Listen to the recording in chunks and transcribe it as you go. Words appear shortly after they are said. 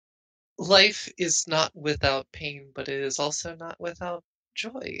life is not without pain, but it is also not without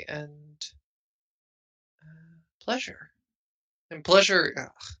joy and pleasure. And pleasure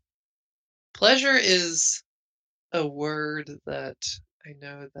is a word that I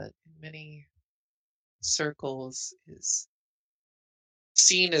know that in many circles is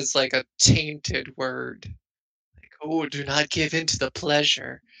seen as like a tainted word. Like, oh, do not give in to the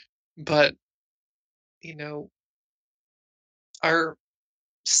pleasure. But, you know, our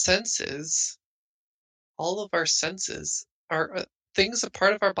senses, all of our senses are things a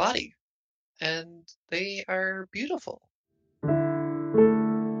part of our body, and they are beautiful.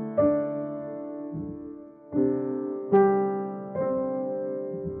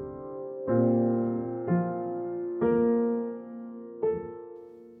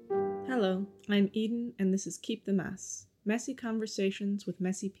 Hello, I'm Eden, and this is Keep the Mess, messy conversations with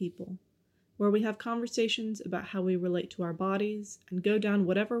messy people, where we have conversations about how we relate to our bodies and go down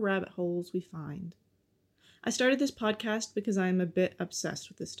whatever rabbit holes we find. I started this podcast because I am a bit obsessed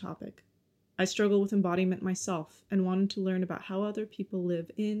with this topic. I struggle with embodiment myself and wanted to learn about how other people live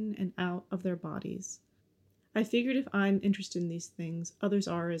in and out of their bodies. I figured if I'm interested in these things, others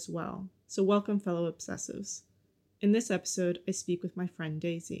are as well, so welcome fellow obsessives. In this episode, I speak with my friend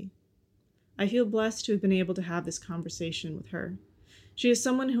Daisy. I feel blessed to have been able to have this conversation with her. She is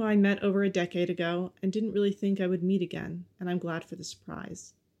someone who I met over a decade ago and didn't really think I would meet again, and I'm glad for the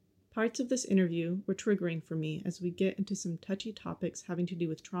surprise. Parts of this interview were triggering for me as we get into some touchy topics having to do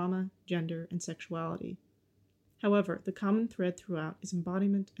with trauma, gender, and sexuality. However, the common thread throughout is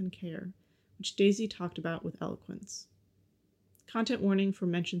embodiment and care, which Daisy talked about with eloquence. Content warning for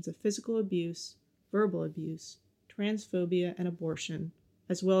mentions of physical abuse, verbal abuse, transphobia, and abortion,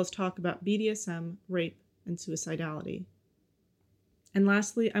 as well as talk about BDSM, rape, and suicidality. And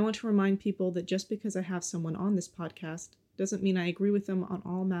lastly, I want to remind people that just because I have someone on this podcast doesn't mean I agree with them on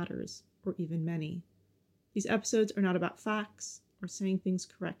all matters, or even many. These episodes are not about facts or saying things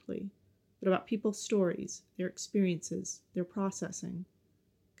correctly, but about people's stories, their experiences, their processing.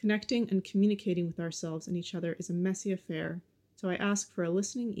 Connecting and communicating with ourselves and each other is a messy affair, so I ask for a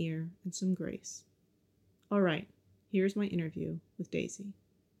listening ear and some grace. All right, here's my interview with Daisy.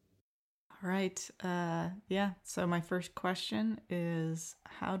 All right. So my first question is,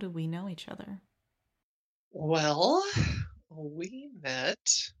 how do we know each other? Well, we met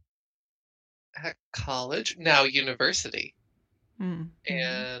at college, now university, and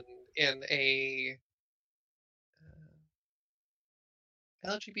in a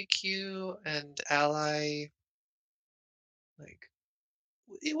LGBTQ and ally, like,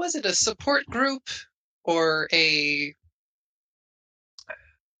 it wasn't a support group or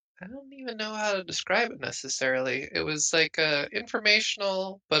I don't even know how to describe it necessarily. It was like a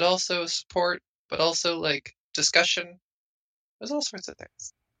informational, but also support, but also like discussion. It was all sorts of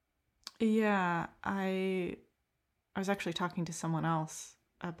things. Yeah, I was actually talking to someone else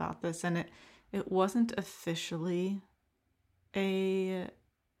about this, and it wasn't officially a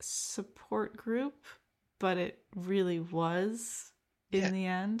support group, but it really was in the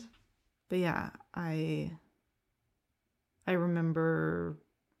end. But yeah, I remember.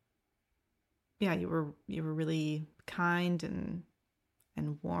 Yeah, you were really kind and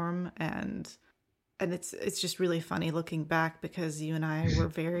warm, and it's just really funny looking back because you and I were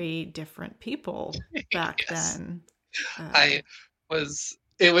very different people back then. It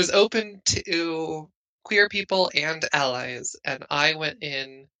was open to queer people and allies, and I went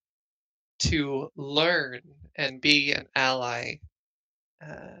in to learn and be an ally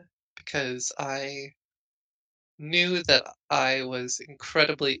because I knew that I was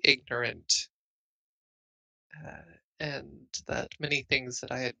incredibly ignorant and that many things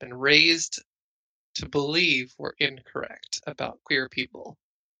that I had been raised to believe were incorrect about queer people.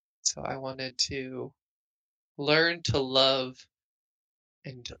 So I wanted to learn to love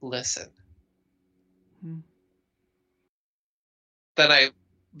and listen. Then I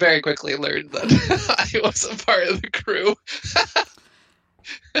very quickly learned that I was a part of the crew.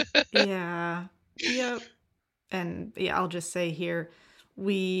 Yeah. Yep. And yeah, I'll just say here,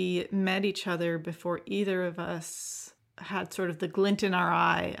 we met each other before either of us had sort of the glint in our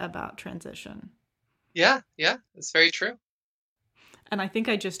eye about transition. Yeah, it's very true. And I think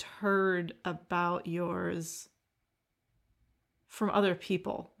I just heard about yours from other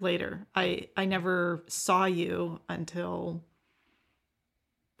people later. I never saw you until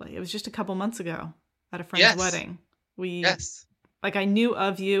it was just a couple months ago at a friend's wedding. I knew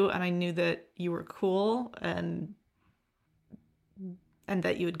of you and I knew that you were cool and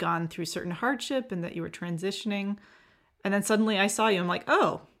that you had gone through certain hardship and that you were transitioning. And then suddenly I saw you. I'm like,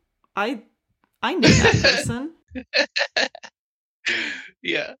 oh, I knew that person.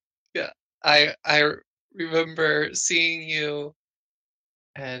 Yeah. I remember seeing you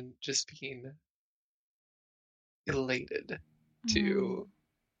and just being elated Mm. to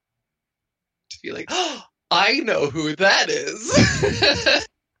be like, oh, I know who that is.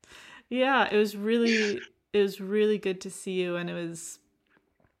 Yeah, it was really good to see you, and it was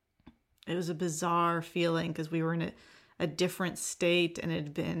a bizarre feeling because we were in a different state, and it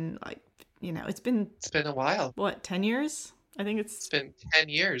had been like, it's been It's been a while. what, 10 years? I think It's it's been 10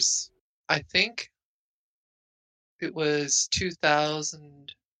 years. I think it was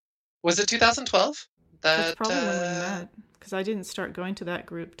 2000. Was it 2012? that's That, probably when we met because I didn't start going to that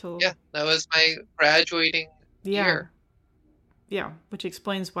group till, yeah, that was my graduating yeah, year. yeah, which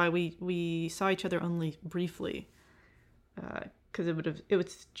explains why we saw each other only briefly, because it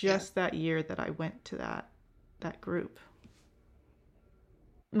was Yeah. just that year that I went to that group.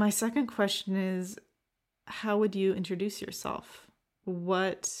 My second question is, how would you introduce yourself?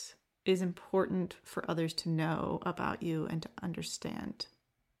 What is important for others to know about you and to understand?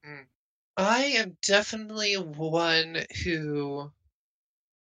 Mm. I am definitely one who,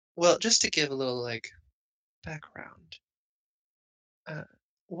 well, just to give a little like background, uh,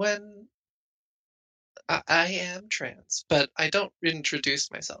 when I am trans, but I don't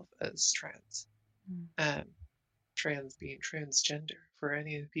introduce myself as trans. Mm. Um, Trans being transgender for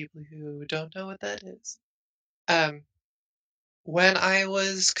any of the people who don't know what that is. Um, when I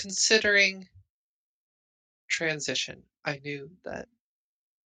was considering transition,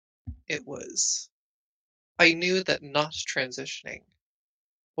 it was, I knew that not transitioning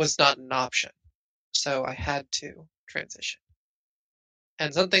was not an option. So I had to transition.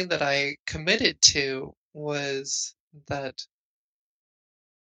 And something that I committed to was that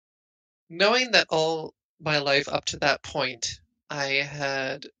knowing that all my life up to that point, I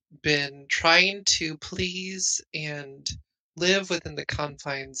had been trying to please and live within the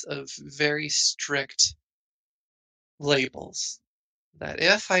confines of very strict labels. That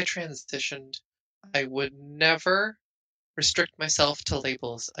if I transitioned, I would never restrict myself to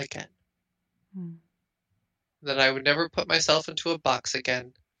labels again. Mm. That I would never put myself into a box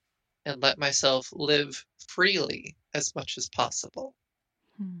again and let myself live freely as much as possible.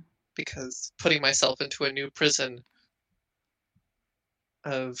 Mm. Because putting myself into a new prison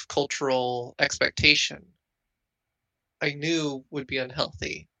of cultural expectation, I knew would be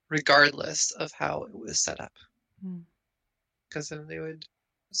unhealthy, regardless of how it was set up. Mm. Because then they would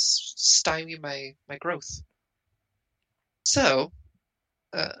stymie my growth. So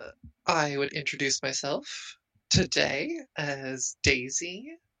uh, I would introduce myself today as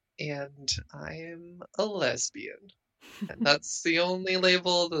Daisy, and I am a lesbian. And that's the only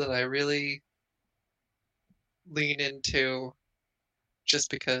label that I really lean into just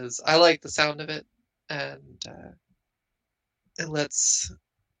because I like the sound of it, and it lets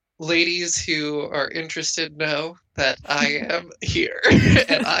ladies who are interested know that I am here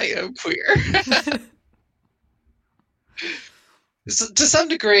and I am queer. So, to some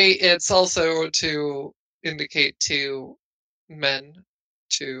degree, it's also to indicate to men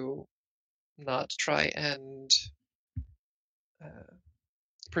to not try and uh,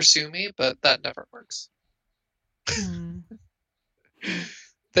 pursue me, but that never works. Mm. Mm.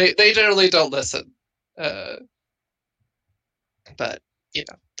 They generally don't listen, uh, but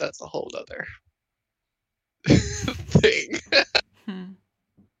that's a whole other thing. Hmm.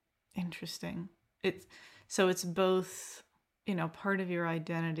 Interesting. It's both, part of your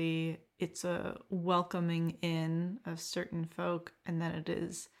identity. It's a welcoming in of certain folk, and then it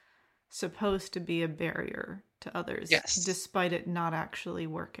is supposed to be a barrier to others, Yes, despite it not actually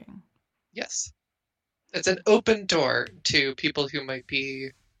working. yes, it's an open door to people who might be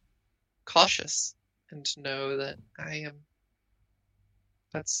cautious and to know that I am.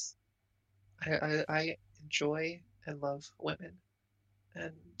 That's I enjoy and love women,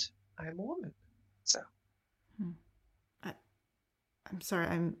 and I'm a woman. So Hmm. I, I'm sorry.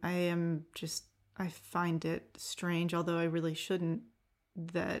 I find it strange, although I really shouldn't,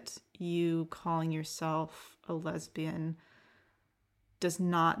 that you calling yourself a lesbian does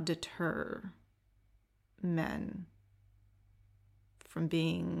not deter men from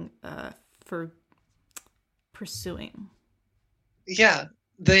being for pursuing. yeah,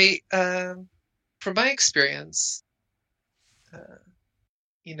 they from my experience, uh,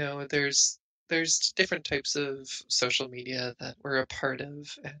 there's different types of social media that we're a part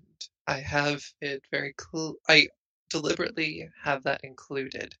of, and I have it very cool. I deliberately have that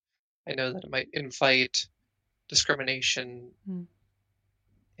included. I know that it might invite discrimination, Mm.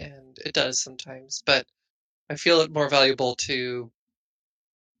 and it does sometimes, but I feel it more valuable to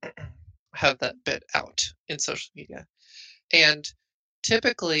have that bit out in social media. And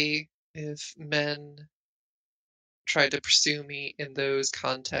typically, if men tried to pursue me in those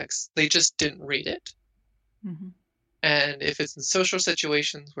contexts, they just didn't read it. Mm-hmm. And if it's in social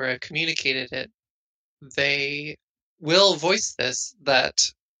situations where I've communicated it, they will voice this, that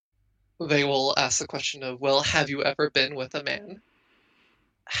they will ask the question of, well, have you ever been with a man?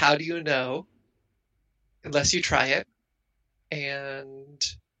 How do you know unless you try it? And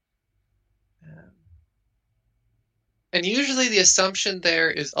um, and usually the assumption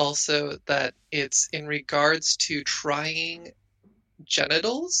there is also that it's in regards to trying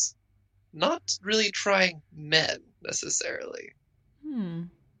genitals, not really trying men necessarily, Hmm.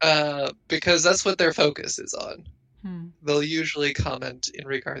 because that's what their focus is on. Hmm. They'll usually comment in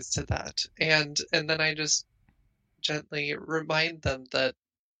regards to that, and then I just gently remind them that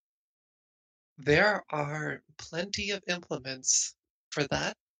there are plenty of implements for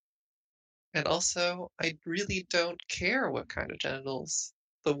that. And also, I really don't care what kind of genitals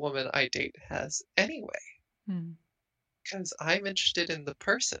the woman I date has anyway, Hmm. because I'm interested in the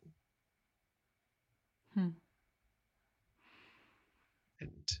person. Hmm.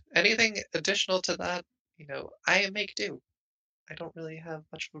 And anything additional to that, I make do. I don't really have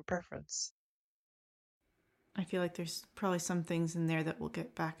much of a preference. I feel like there's probably some things in there that we'll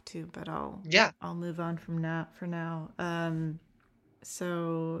get back to, but Yeah. I'll move on from now for now.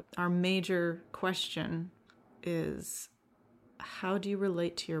 So our major question is, how do you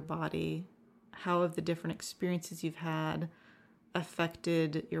relate to your body? How have the different experiences you've had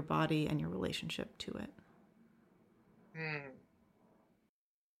affected your body and your relationship to it? Hmm.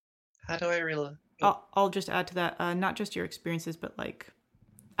 How do I really? Oh, I'll just add to that, not just your experiences, but like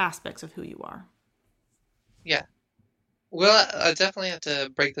aspects of who you are. yeah. Well, I definitely have to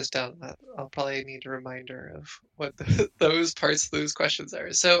break this down. I'll probably need a reminder of what those parts of those questions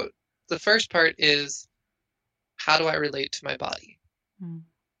are. So the first part is, how do I relate to my body? Mm.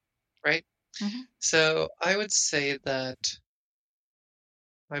 Right? Mm-hmm. So I would say that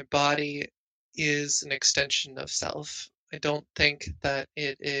my body is an extension of self. I don't think that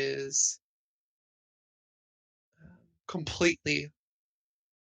it is completely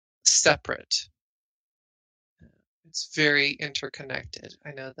separate. It's very interconnected.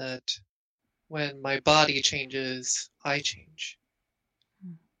 I know that when my body changes, I change.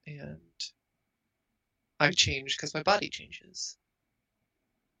 And I change because my body changes.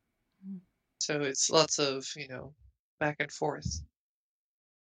 Mm-hmm. So it's lots of, back and forth.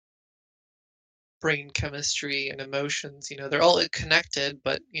 Brain chemistry and emotions, they're all connected,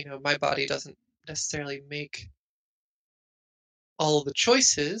 but, my body doesn't necessarily make all the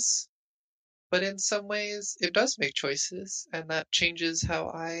choices, but in some ways it does make choices, and that changes how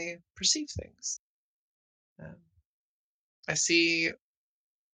I perceive things. Um, I see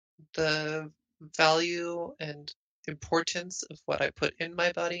the value and importance of what I put in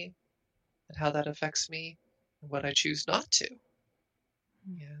my body and how that affects me and what I choose not to.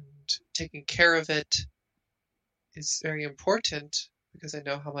 And taking care of it is very important because I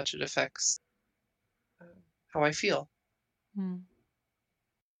know how much it affects uh, how I feel. Mm-hmm.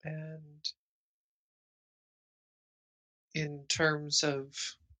 And in terms of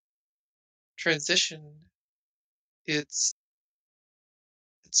transition, it's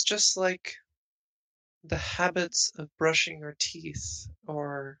it's just like the habits of brushing your teeth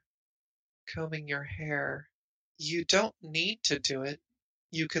or combing your hair. You don't need to do it.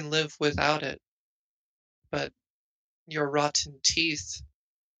 You can live without it, but your rotten teeth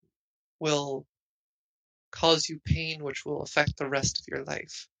will cause you pain, which will affect the rest of your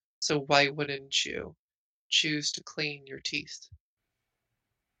life. So why wouldn't you choose to clean your teeth?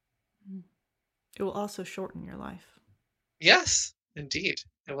 It will also shorten your life. Yes, indeed.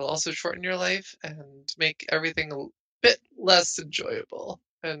 It will also shorten your life and make everything a bit less enjoyable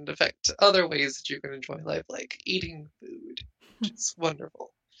and affect other ways that you can enjoy life, like eating food, which is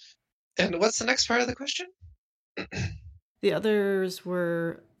wonderful. And what's the next part of the question? The others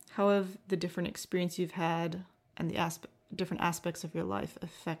were, how have the different experience you've had and the different aspects of your life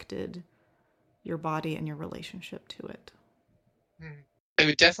affected your body and your relationship to it? I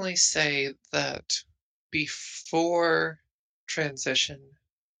would definitely say that before transition,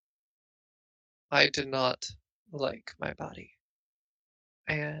 I did not like my body.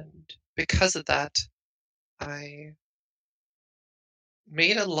 And because of that, I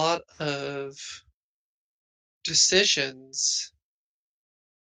made a lot of decisions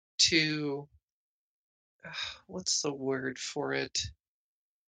to, what's the word for it?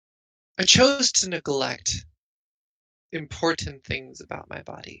 I chose to neglect important things about my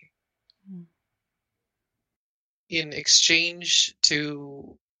body Mm. in exchange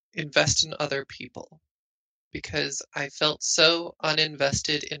to invest in other people. because I felt so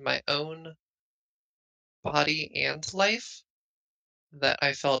uninvested in my own body and life that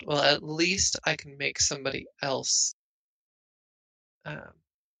I felt, well, at least I can make somebody else um,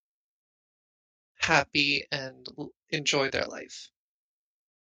 happy and enjoy their life.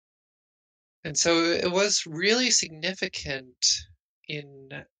 And so it was really significant in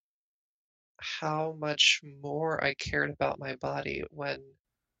how much more I cared about my body when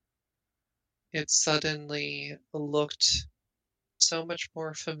it suddenly looked so much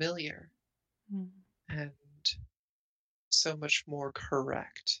more familiar Mm. and so much more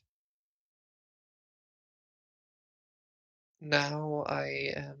correct. Now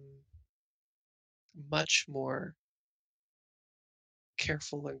I am much more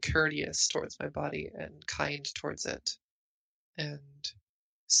careful and courteous towards my body and kind towards it and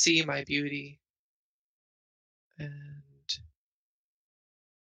see my beauty and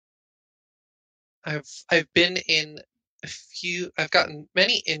I've been in I've gotten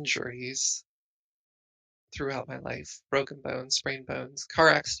many injuries throughout my life, broken bones, sprained bones, car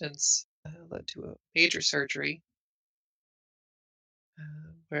accidents led to a major surgery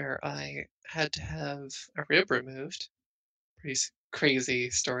where I had to have a rib removed. Pretty crazy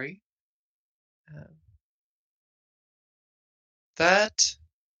story. Um, that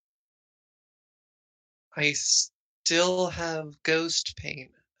I still have ghost pain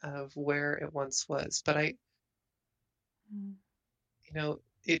of where it once was, but Mm.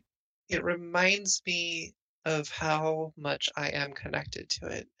 it reminds me of how much I am connected to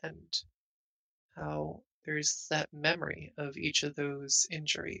it and how there's that memory of each of those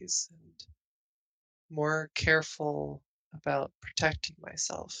injuries and more careful about protecting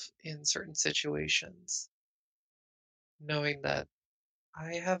myself in certain situations, knowing that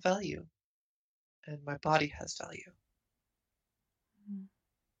I have value and my body has value.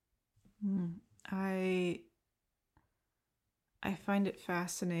 Mm. I I find it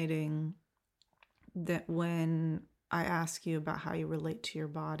fascinating that when I ask you about how you relate to your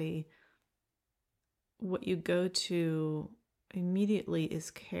body, what you go to immediately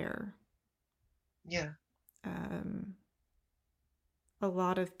is care. Yeah, Um, a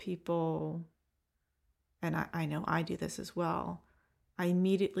lot of people, and I know I do this as well, I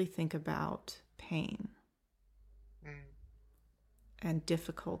immediately think about pain mm, and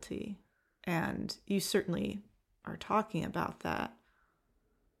difficulty. And you certainly are talking about that,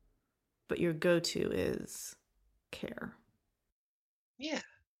 but your go to is care. yeah.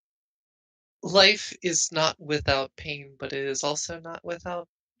 Life is not without pain, but it is also not without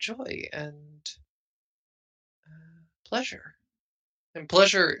joy and pleasure. And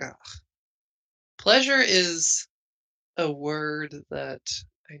pleasure is a word that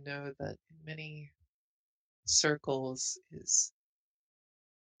I know that in many circles is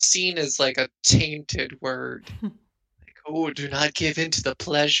seen as like a tainted word. Like, oh, do not give in to the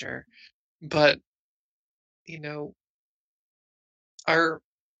pleasure. But, you know, our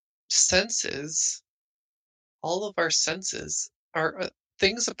senses, all of our senses are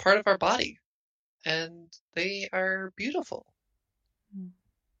things a part of our body and they are beautiful.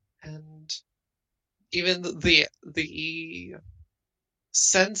 And even the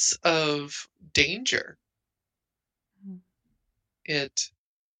sense of danger, it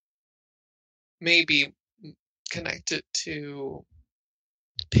may be connected to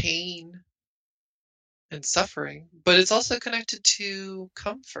pain and suffering, but it's also connected to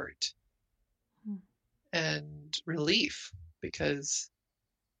comfort and relief because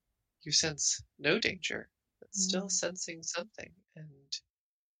you sense no danger, but still sensing something and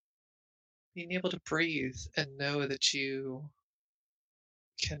being able to breathe and know that you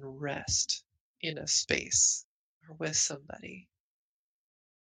can rest in a space or with somebody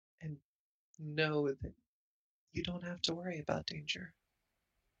and know that you don't have to worry about danger.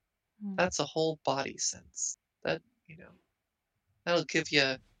 That's a whole body sense. That, that'll give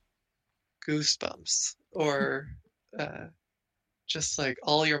you goosebumps or uh, just like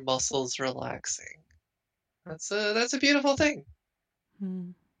all your muscles relaxing. That's a beautiful thing.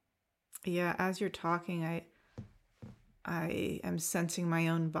 Mm. Yeah, as you're talking, I am sensing my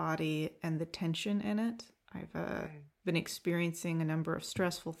own body and the tension in it. I've Mm. been experiencing a number of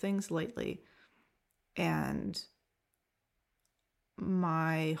stressful things lately, and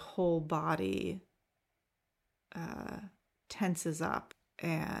my whole body uh, tenses up,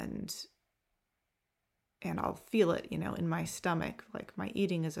 and I'll feel it, in my stomach, like my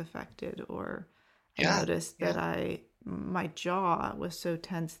eating is affected, or I Yeah, noticed that yeah, my jaw was so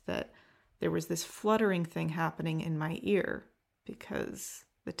tense that there was this fluttering thing happening in my ear because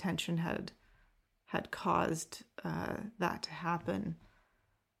the tension had caused that to happen.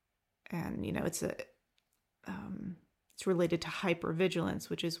 And it's it's related to hypervigilance,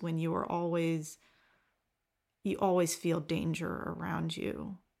 which is when you always feel danger around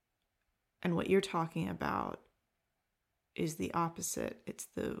you. And what you're talking about is the opposite. It's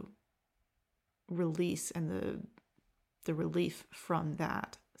the release and the relief from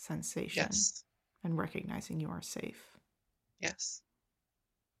that sensation. Yes. And recognizing you are safe. Yes.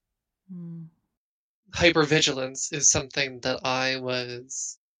 Mm. Hypervigilance is something that I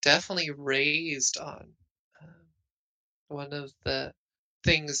was definitely raised on. One of the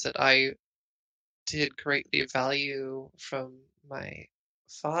things that I did greatly value from my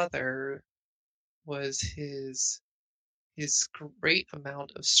father was his great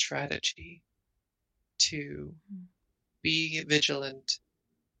amount of strategy to be vigilant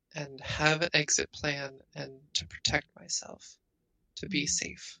and have an exit plan and to protect myself, to be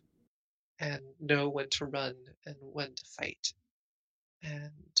safe and know when to run and when to fight.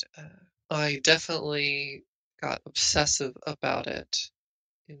 And I definitely got obsessive about it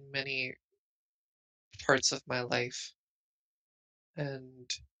in many parts of my life.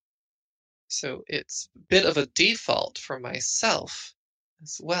 And so it's a bit of a default for myself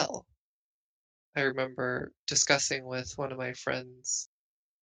as well. I remember discussing with one of my friends.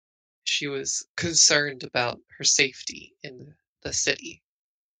 She was concerned about her safety in the city.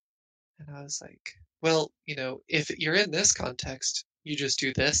 And I was like, well, if you're in this context, you just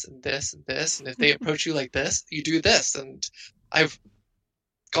do this and this and this. And if they approach you like this, you do this. And I've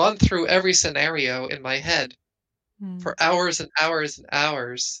gone through every scenario in my head for hours and hours and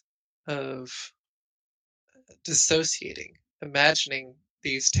hours of dissociating, imagining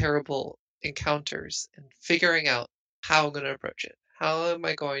these terrible encounters and figuring out how I'm going to approach it. How am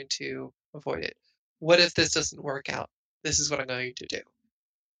I going to avoid it? What if this doesn't work out? This is what I'm going to do.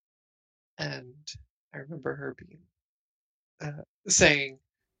 And I remember her being saying,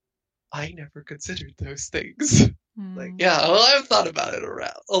 I never considered those things. Like, yeah, well, I've thought about it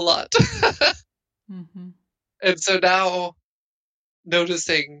a lot. And so now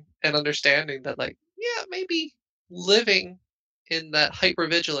noticing and understanding that, like, yeah, maybe living in that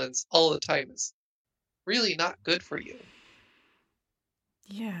hypervigilance all the time is really not good for you.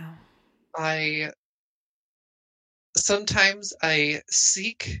 Yeah. Sometimes I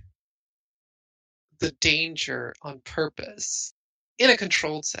seek the danger on purpose in a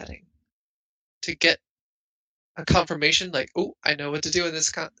controlled setting to get a confirmation, like, oh, I know what to do in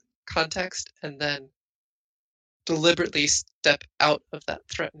this context, and then deliberately step out of that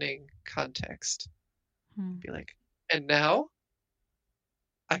threatening context. Be like, and now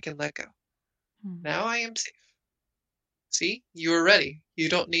I can let go. Now I am safe. See, you are ready. You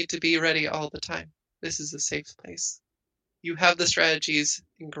don't need to be ready all the time. This is a safe place. You have the strategies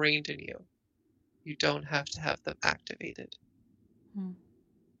ingrained in you. You don't have to have them activated.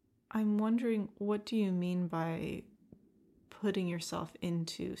 I'm wondering, what do you mean by putting yourself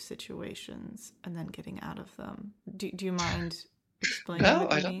into situations and then getting out of them? Do you mind explaining No,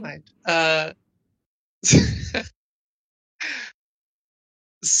 what you I don't mean? mind.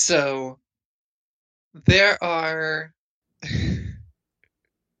 So there are.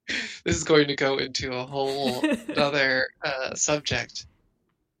 This is going to go into a whole another subject.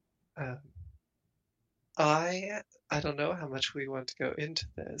 Um, I don't know how much we want to go into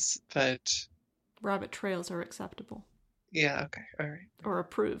this, but Rabbit trails are acceptable. yeah, okay, all right. Or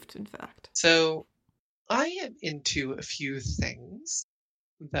approved, in fact. So I am into a few things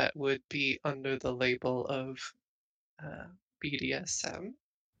that would be under the label of uh, BDSM.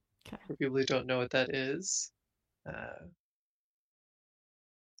 Okay. For people who don't know what that is, uh,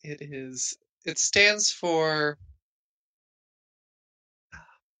 it stands for.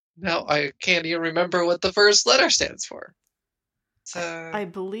 Now I can't even remember what the first letter stands for. I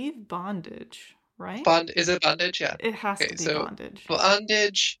believe bondage, right? Is it bondage? Yeah. It has to Okay, be so bondage.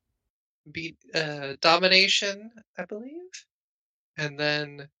 bondage, domination, I believe, and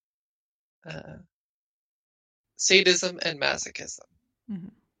then uh, sadism and masochism.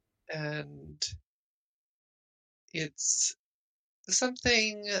 And it's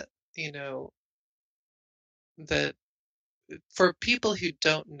something, you know, that for people who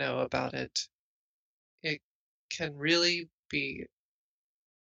don't know about it, it can really be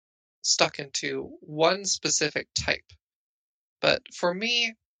stuck into one specific type. But for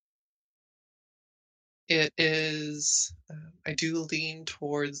me, it is, I do lean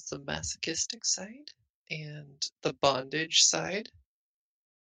towards the masochistic side and the bondage side.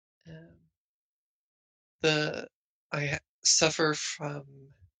 Um, I suffer from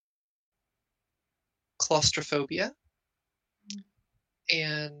claustrophobia,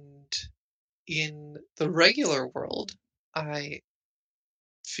 and in the regular world, I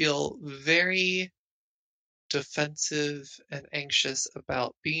feel very defensive and anxious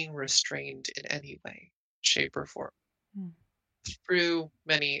about being restrained in any way, shape, or form through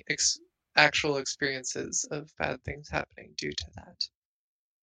many actual experiences of bad things happening due to that.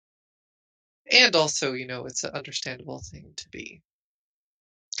 And also, it's an understandable thing to be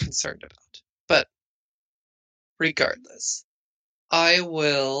concerned about. But regardless, I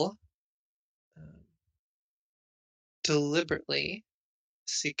will deliberately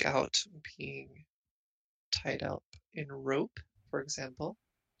seek out being tied up in rope, for example,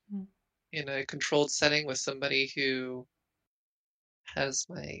 in a controlled setting with somebody who has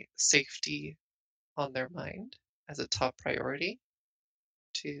my safety on their mind as a top priority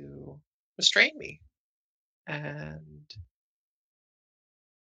to restrain me. And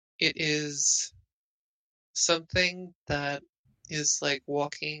it is something that is like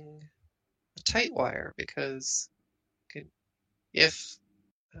walking a tight wire because if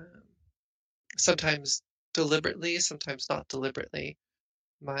um, sometimes deliberately, sometimes not deliberately,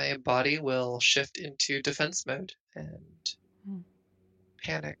 my body will shift into defense mode and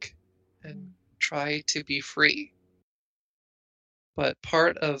panic and try to be free. But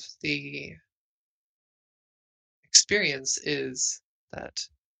part of the experience is that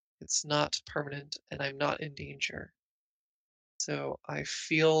it's not permanent and I'm not in danger. So I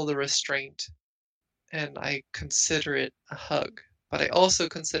feel the restraint and I consider it a hug, but I also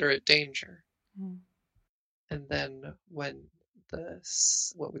consider it danger. And then when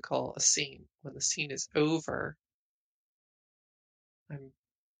what we call a scene, when the scene is over, I'm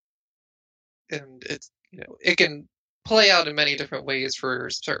and it's it can play out in many different ways for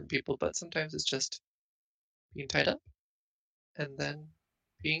certain people, but sometimes it's just being tied up and then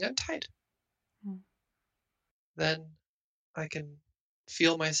being untied. Then I can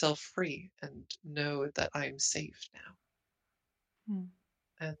feel myself free and know that I'm safe now.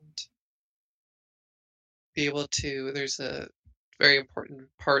 And be able to, there's a very important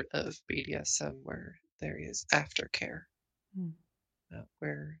part of BDSM where there is aftercare,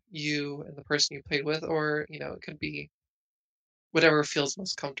 where you and the person you played with, or, it could be whatever feels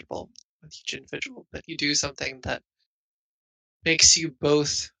most comfortable with each individual, but you do something that makes you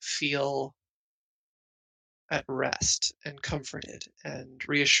both feel at rest and comforted and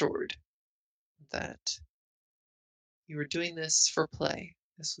reassured that you were doing this for play.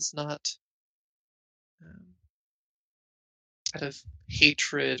 This was not um, out of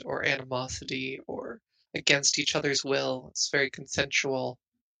hatred or animosity or against each other's will. It's very consensual,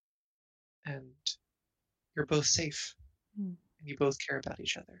 and you're both safe, and you both care about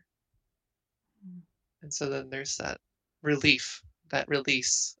each other. And so then there's that relief, that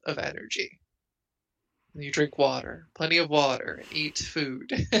release of energy. And you drink water, plenty of water, and eat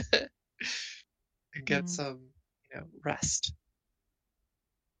food, and get some, rest.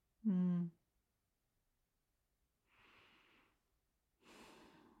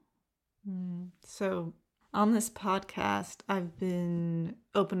 So, on this podcast, I've been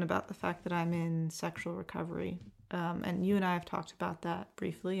open about the fact that I'm in sexual recovery. And you and I have talked about that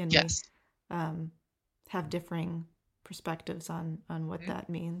briefly, and Yes. we have differing perspectives on what that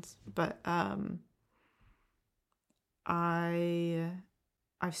means. But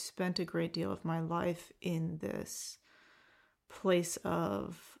I've spent a great deal of my life in this place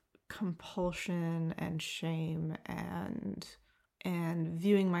of compulsion and shame and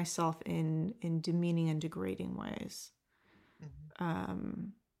viewing myself in demeaning and degrading ways.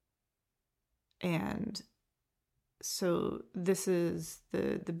 And so this is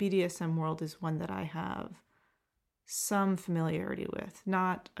the BDSM world is one that I have some familiarity with,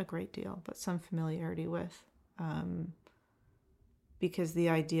 not a great deal, but some familiarity with, because the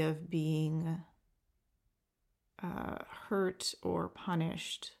idea of being hurt or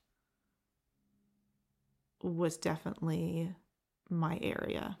punished was definitely my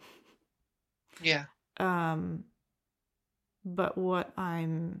area. Yeah. But what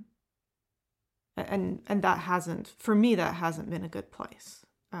I'm and that hasn't, for me, that hasn't been a good place.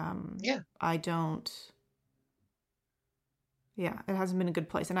 Yeah. It hasn't been a good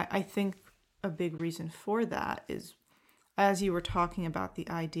place. And I think a big reason for that is, as you were talking about the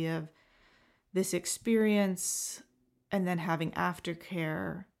idea of this experience and then having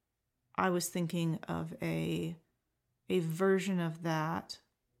aftercare, I was thinking of a version of that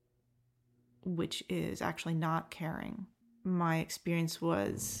which is actually not caring. My experience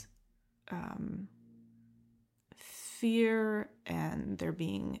was fear and there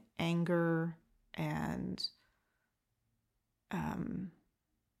being anger and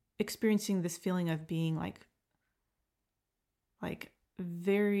experiencing this feeling of being like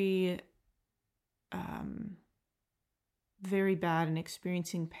very very bad and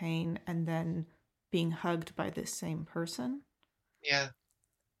experiencing pain and then being hugged by this same person. Yeah.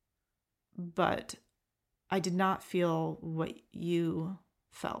 But I did not feel what you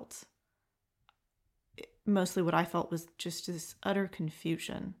felt. Mostly what I felt was just this utter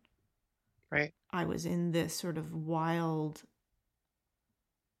confusion. Right. I was in this sort of wild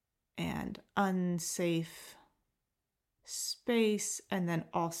and unsafe space, and then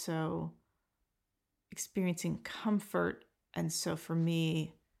also experiencing comfort. And so for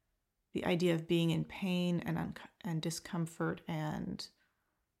me, the idea of being in pain and discomfort and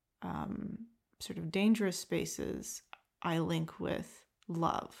sort of dangerous spaces, I link with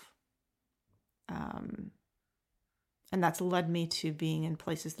love. And that's led me to being in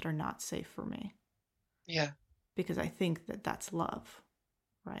places that are not safe for me. Yeah. Because I think that that's love,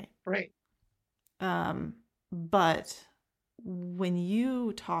 right? Right. But when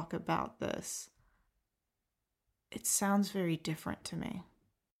you talk about this, it sounds very different to me.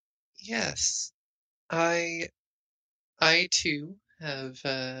 Yes. I too have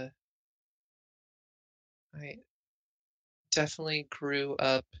I definitely grew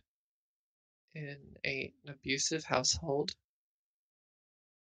up in an abusive household.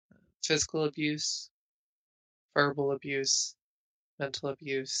 Physical abuse, verbal abuse, mental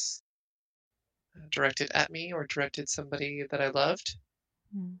abuse, directed at me or directed somebody that I loved,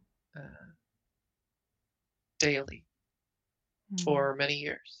 Mm. uh, daily Mm. for many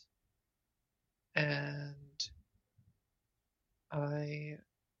years. And I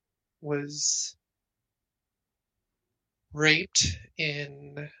was raped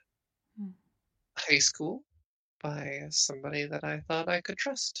in Mm. high school by somebody that I thought I could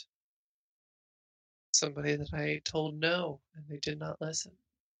trust. Somebody that I told no, and they did not listen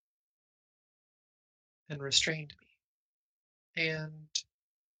and restrained me. And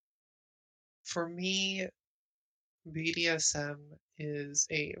for me, BDSM is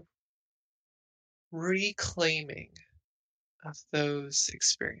a reclaiming of those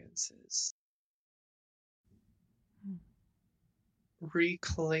experiences, Mm.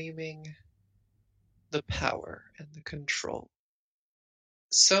 reclaiming the power and the control.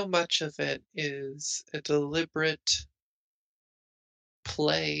 So much of it is a deliberate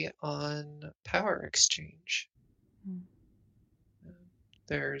play on power exchange. Mm.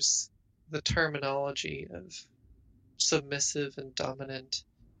 There's the terminology of submissive and dominant,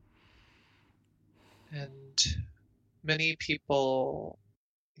 and many people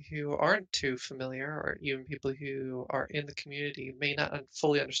who aren't too familiar, or even people who are in the community, may not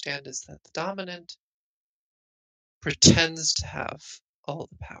fully understand is that the dominant pretends to have all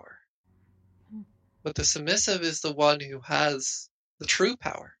the power, Mm. but the submissive is the one who has the true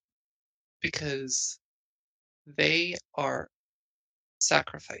power because they are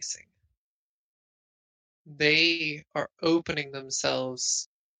sacrificing. They are opening themselves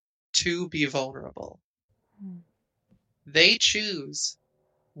to be vulnerable. Mm. They choose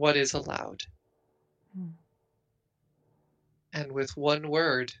what is allowed. Mm. And with one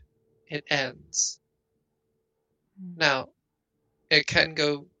word, it ends. Mm. Now,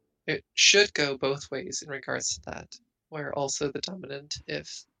 it should go both ways in regards to that, where also the dominant,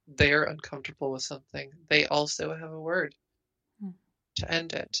 if they're uncomfortable with something, they also have a word Mm. to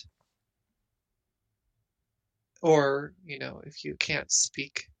end it. Or, if you can't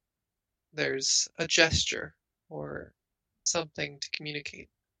speak, there's a gesture or something to communicate.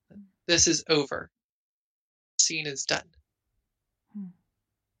 This is over. Scene is done. Mm.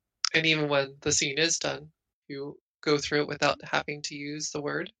 And even when the scene is done, you go through it without having to use the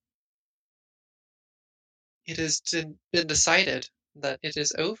word. It has been decided that it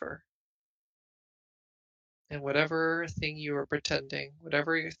is over. And whatever thing you were pretending,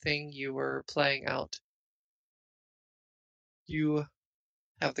 whatever thing you were playing out, you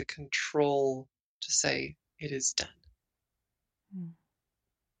have the control to say, it is done. Mm.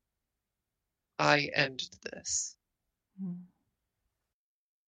 I ended this. Mm.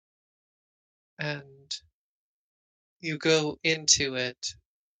 And you go into it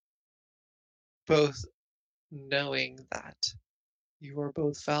both knowing that you are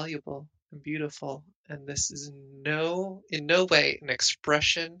both valuable and beautiful, and this is in no way an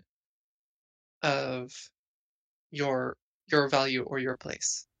expression of your your value or your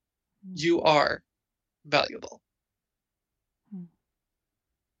place. Mm. You are valuable. Mm.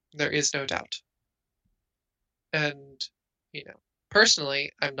 There is no doubt. And, you know,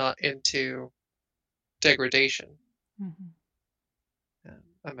 personally, I'm not into degradation. Mhm.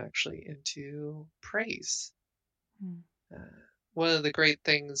 I'm actually into praise. Mm. Uh, One of the great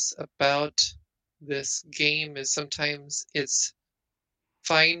things about this game is sometimes it's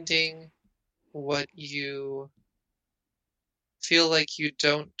finding what you feel like you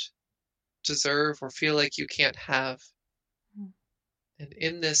don't deserve or feel like you can't have. Mm. And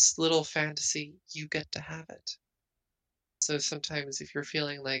in this little fantasy, you get to have it. So sometimes if you're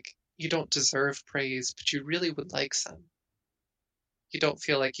feeling like you don't deserve praise, but you really would like some, you don't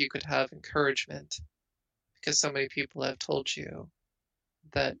feel like you could have encouragement because so many people have told you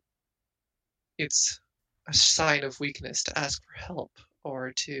that it's a sign of weakness to ask for help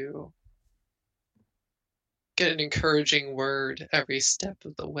or to get an encouraging word every step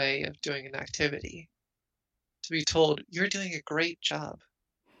of the way of doing an activity. To be told, you're doing a great job,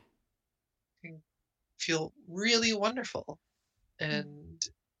 can feel really wonderful. Mm. And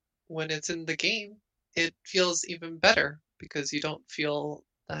when it's in the game, it feels even better because you don't feel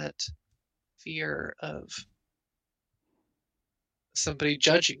that fear of somebody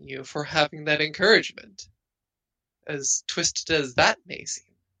judging you for having that encouragement, as twisted as that may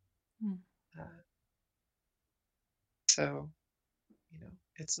seem. Mm. Uh, so,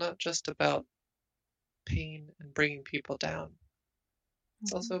 it's not just about pain and bringing people down.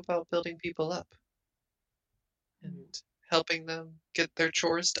 It's Mhm. also about building people up Mm. and helping them get their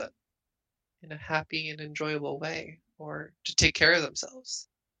chores done in a happy and enjoyable way or to take care of themselves.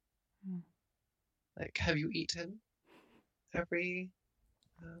 Mm. Like, have you eaten every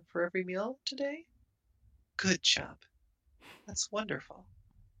for every meal today? Good job. That's wonderful.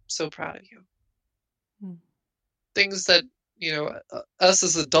 So proud of you. Mm. Things that, us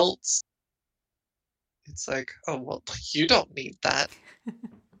as adults, it's like, oh, well, you don't need that.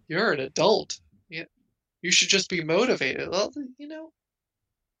 You're an adult. You should just be motivated. Well,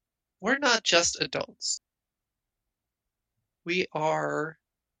 we're not just adults. We are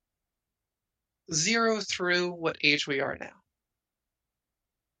 0 through what age we are now.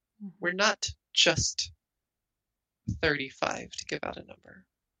 We're Mhm. not just 35 to give out a number.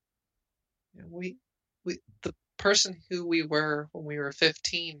 The person who we were when we were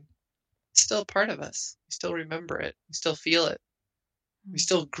 15 is still part of us. We still remember it. We still feel it. We Mm.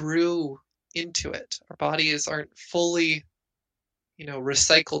 still grew into it. Our bodies aren't fully,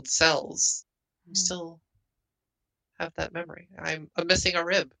 recycled cells. We Mm. still have that memory. I'm missing a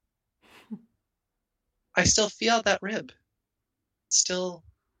rib. I still feel that rib. It's still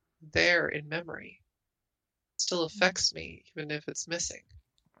there in memory. It still Mm. affects me, even if it's missing.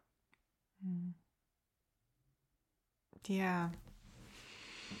 Mm. Yeah.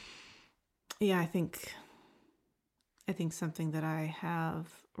 Yeah, I think something that I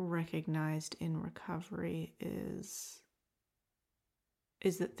have recognized in recovery is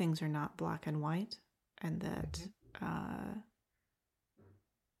that things are not black and white, and that Mm-hmm.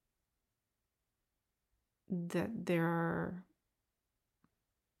 that there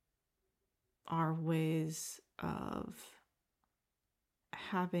are ways of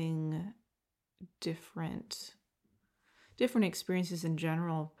having different different experiences in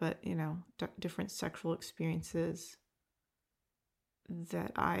general, but different sexual experiences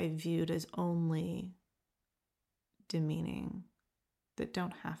that I viewed as only demeaning that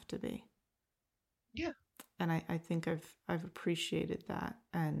don't have to be. Yeah, And I think I've appreciated that,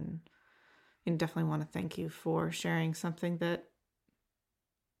 and definitely want to thank you for sharing something that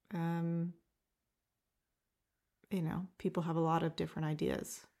um, people have a lot of different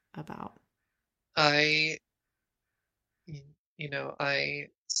ideas about. I, I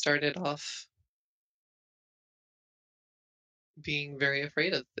started off being very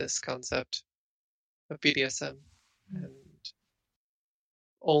afraid of this concept of BDSM Mm. and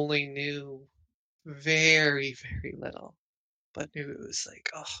only knew very, very little, but knew it was like,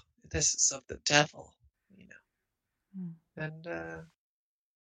 oh, this is of the devil, Mm. and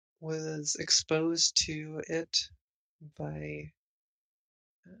was exposed to it by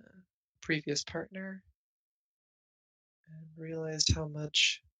a previous partner and realized how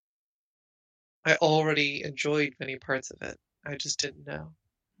much I already enjoyed many parts of it. I just didn't know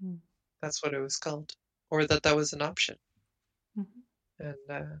Mm. that's what it was called, or that that was an option. Mhm.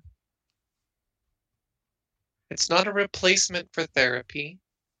 And it's not a replacement for therapy,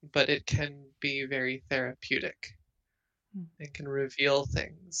 but it can be very therapeutic Mm. and can reveal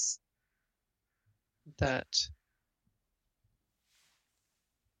things that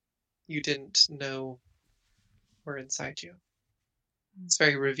you didn't know were inside you. Mm. It's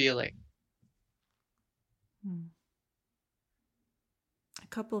very revealing. Mm. A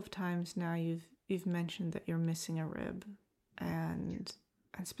couple of times now you've mentioned that you're missing a rib, and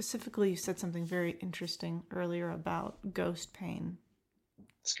and specifically you said something very interesting earlier about ghost pain,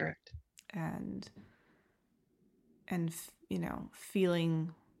 That's correct. and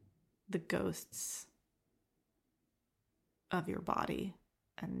feeling the ghosts of your body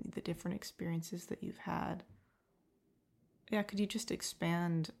and the different experiences that you've had. Yeah, could you just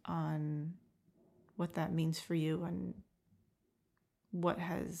expand on what that means for you and what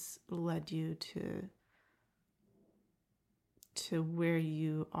has led you to where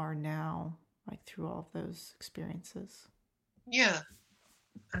you are now, like through all of those experiences? Yeah.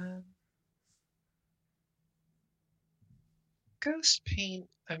 Um, Ghost paint,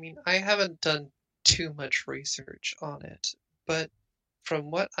 I mean, I haven't done too much research on it, but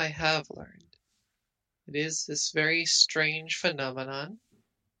from what I have learned, it is this very strange phenomenon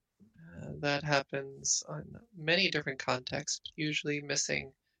that happens on many different contexts, usually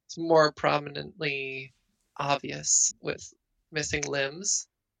missing. It's more prominently obvious with missing limbs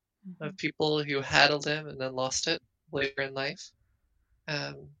Mm-hmm. of people who had a limb and then lost it later in life.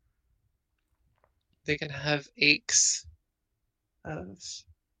 Um, they can have aches of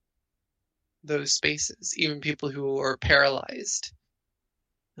those spaces, even people who are paralyzed,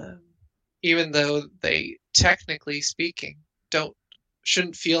 um, even though they, technically speaking, don't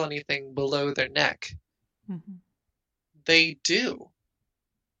shouldn't feel anything below their neck, Mm-hmm. they do,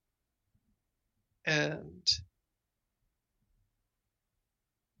 and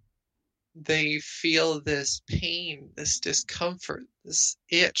they feel this pain, this discomfort, this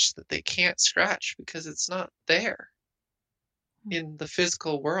itch that they can't scratch because it's not there in the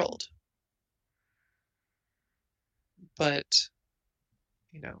physical world. But,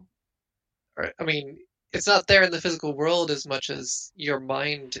 you know, or, I mean, it's not there in the physical world as much as your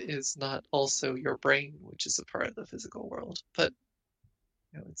mind is not also your brain, which is a part of the physical world. But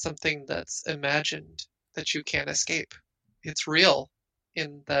it's something that's imagined that you can't escape. It's real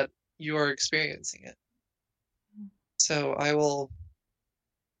in that you are experiencing it. So I will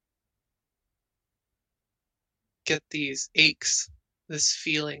get these aches, this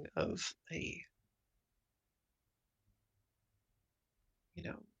feeling of a, you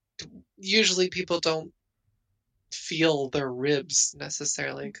know, usually people don't feel their ribs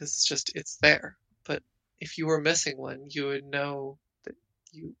necessarily because it's there. But if you were missing one, you would know that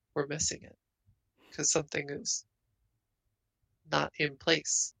you were missing it because something is not in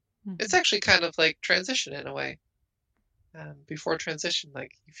place. It's Mm-hmm. actually kind of like transition in a way. Before transition,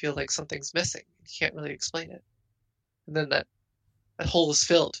 like you feel like something's missing. You can't really explain it. And then that hole is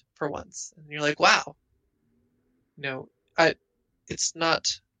filled for once. And you're like, wow, you know, I it's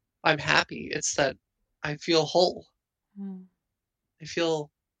not I'm happy. It's that I feel whole. Mm-hmm. I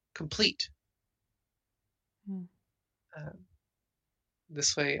feel complete. Mm-hmm. Um,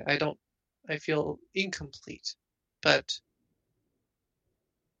 this way I feel incomplete. But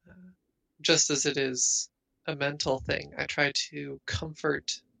uh, just as it is a mental thing, I try to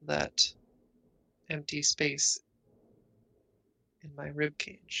comfort that empty space in my rib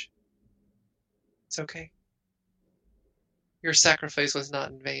cage. It's okay. Your sacrifice was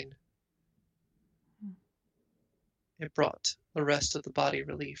not in vain. It brought the rest of the body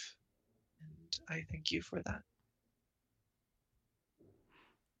relief, and I thank you for that.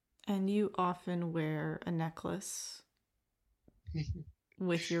 And you often wear a necklace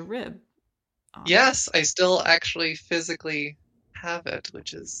with your rib on it. Yes, I still actually physically have it,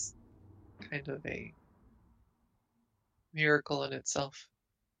 which is kind of a miracle in itself.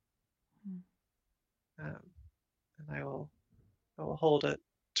 Um, and I will hold it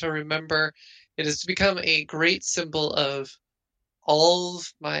to remember. It has become a great symbol of all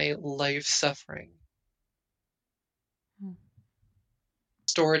of my life suffering Mm-hmm.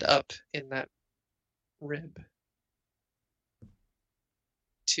 stored up in that rib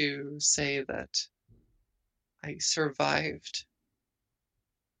to say that I survived,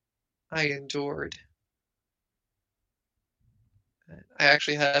 I endured. I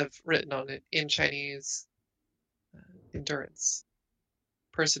actually have written on it in Chinese endurance,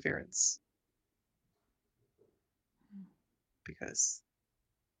 perseverance, because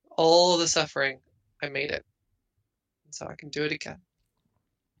all the suffering, I made it. And so I can do it again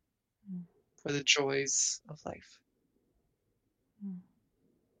for the joys of life.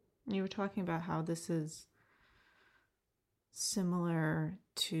 You were talking about how this is similar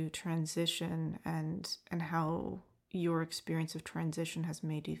to transition and how your experience of transition has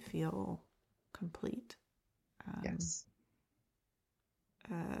made you feel complete. Um, Yes.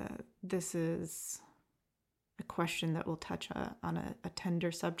 this is a question that will touch on a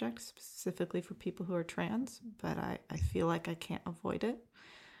tender subject, specifically for people who are trans, but I feel like I can't avoid it.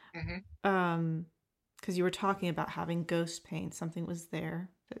 Hmm. Because you were talking about having ghost pain, something was there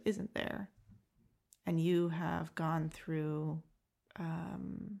that isn't there. And you have gone through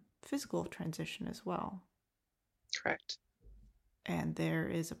physical transition as well. Correct. And there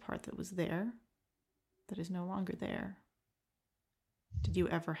is a part that was there that is no longer there. Did you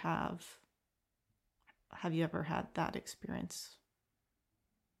ever have have you ever had that experience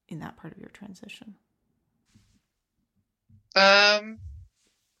in that part of your transition?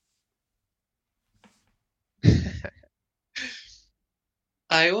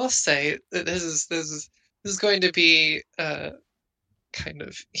 I will say that this is going to be kind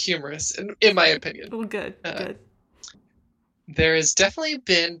of humorous in my opinion. Well, good, Uh, good. there has definitely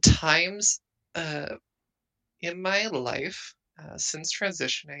been times uh, in my life since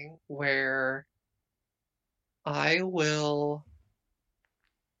transitioning where I will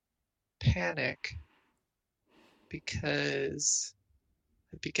panic because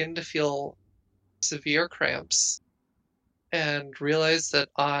I begin to feel severe cramps and realize that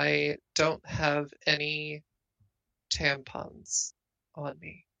I don't have any tampons on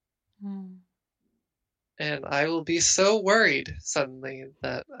me. Mm. And I will be so worried suddenly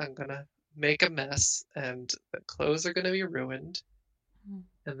that I'm gonna make a mess and the clothes are gonna be ruined. Mm.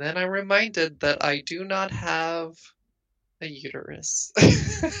 And then I'm reminded that I do not have a uterus.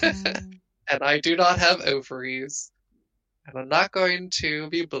 Mm. And I do not have ovaries. And I'm not going to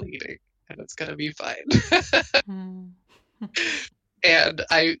be bleeding. And it's gonna be fine. Mm. And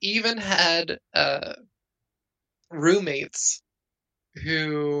I even had roommates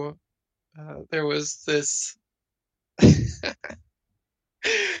who there was this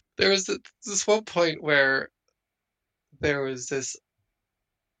there was this one point where there was this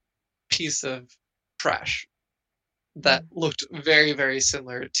piece of trash that Mm. looked very, very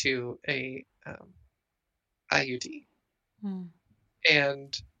similar to a IUD. Mm.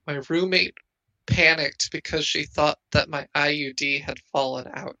 And my roommate panicked because she thought that my IUD had fallen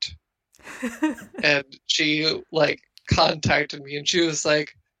out. And she like contacted me and she was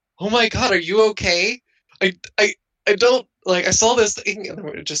like, "Oh my God, are you okay? I, I, I don't like, I saw this thing." And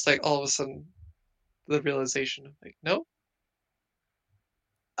then just like all of a sudden the realization of like, no,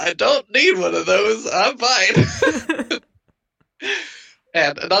 I don't need one of those. I'm fine.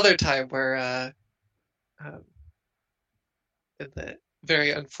 And another time where um, in the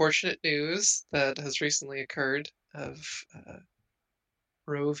very unfortunate news that has recently occurred of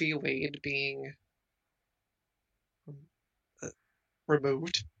Roe v. Wade being uh,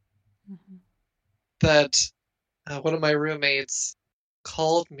 removed, Mhm. that one of my roommates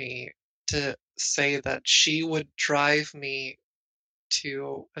called me to say that she would drive me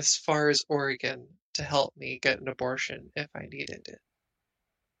to as far as Oregon to help me get an abortion if I needed it.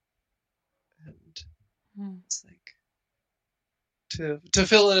 And Mm. it's like to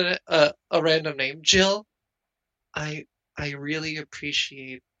fill in a random name, Jill. I I really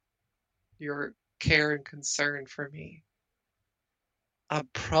appreciate your care and concern for me. I'm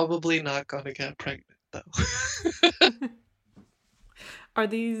probably not gonna get pregnant though.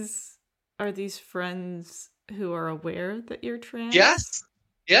 Are these friends who are aware that you're trans? Yes,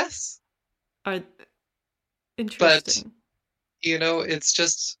 yes, Are but interesting. it's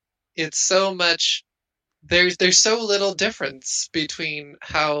just it's so much. There's so little difference between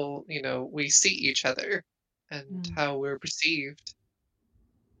how we see each other and Mm. how we're perceived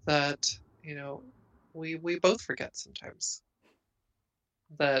that you know we both forget sometimes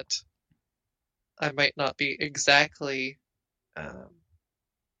that I might not be exactly um,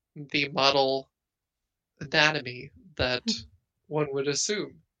 the model anatomy that one would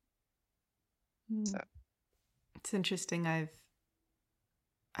assume. Mm. So, It's interesting.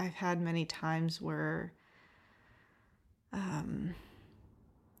 I've had many times um,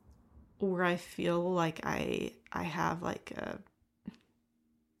 where I feel like I have like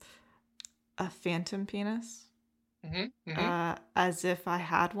a phantom penis, hmm as if I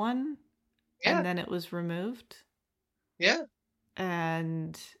had one and yeah, then it was removed, yeah.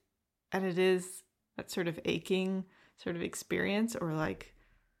 and it is that sort of aching sort of experience, or like,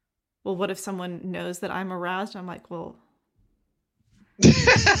 well, what if someone knows that I'm aroused? I'm like, well,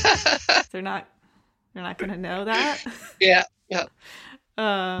 they're not going to know that. Yeah, yeah.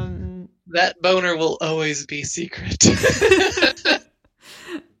 um That boner will always be secret.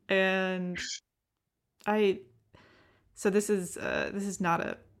 and I so this is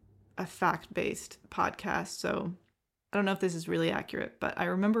not a fact-based podcast, so I don't know if this is really accurate, but I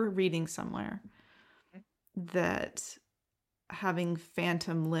remember reading somewhere that having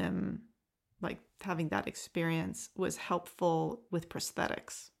phantom limb, like having that experience, was helpful with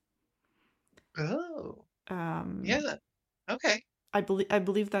prosthetics. Oh, um yeah. Okay. I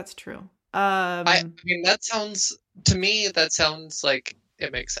believe that's true. I mean, that sounds to me, that sounds like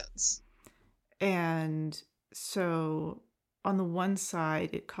it makes sense. And so on the one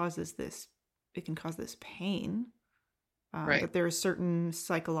side, it can cause this pain, Right. but there are certain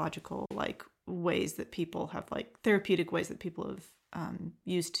psychological like ways that people have, like therapeutic ways that people have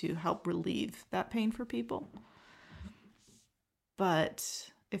used to help relieve that pain for people.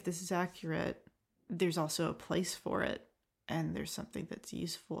 But if this is accurate, there's also a place for it, and there's something that's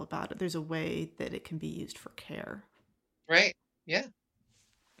useful about it. There's a way that it can be used for care. Right. Yeah.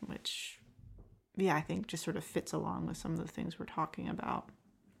 Which, yeah, I think just sort of fits along with some of the things we're talking about.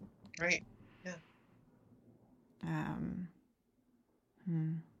 Right. Yeah. And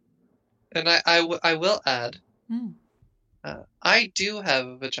I will add, I do have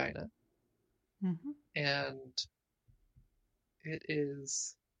a vagina, and it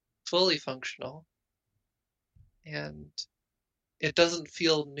is fully functional, and it doesn't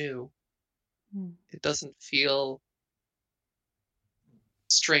feel new. It doesn't feel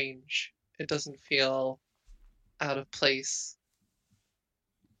strange. It doesn't feel out of place.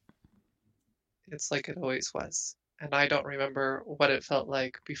 It's like it always was. And I don't remember what it felt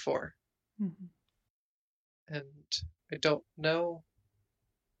like before. And I don't know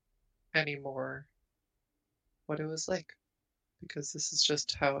anymore what it was like, because this is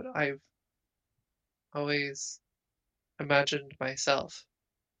just how I've always imagined myself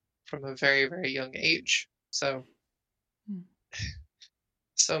from a very, very young age. So,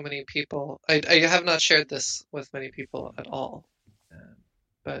 so many people, I have not shared this with many people at all.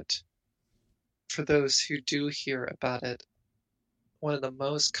 But for those who do hear about it, one of the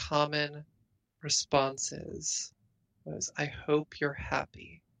most common responses was, I hope you're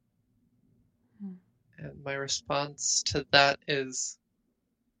happy. And my response to that is,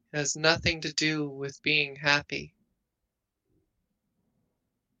 it has nothing to do with being happy.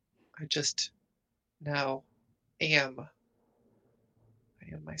 I just now am.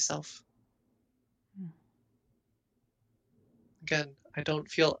 I am myself. Again, I don't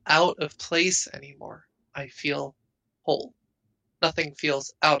feel out of place anymore. I feel whole. Nothing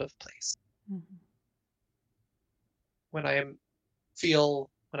feels out of place. When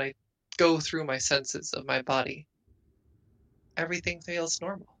when I go through my senses of my body, everything feels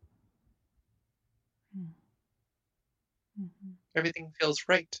normal. Everything feels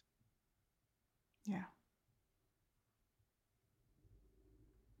right. Yeah.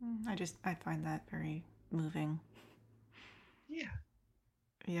 I find that very moving. Yeah.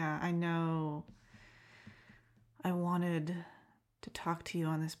 Yeah, I know I wanted to talk to you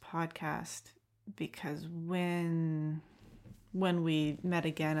on this podcast because when we met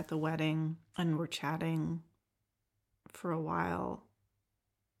again at the wedding and were chatting for a while,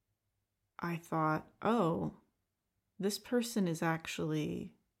 I thought, oh, this person is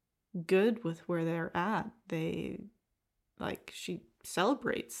actually good with where they're at. She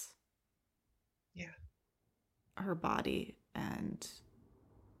celebrates her body, and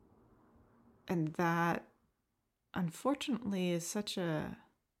that unfortunately is such a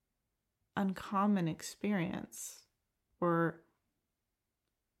uncommon experience, or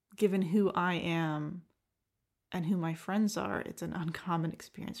given who I am and who my friends are, it's an uncommon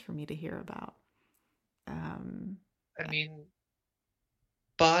experience for me to hear about. I mean,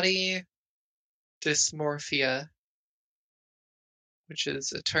 body dysmorphia, which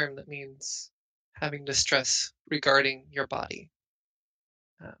is a term that means having distress regarding your body,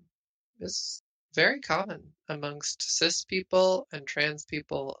 is very common amongst cis people and trans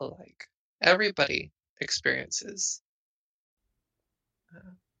people alike. Everybody experiences,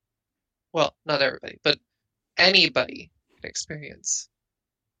 well, not everybody, but anybody can experience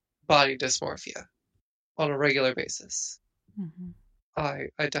body dysmorphia on a regular basis. I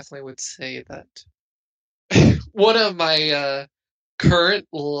definitely would say that one of my current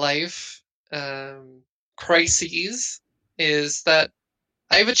life crises is that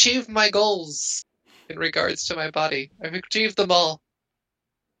I've achieved my goals in regards to my body. I've achieved them all.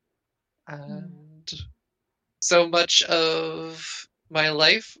 And so much of my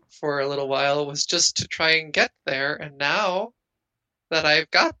life for a little while was just to try and get there. And now that I've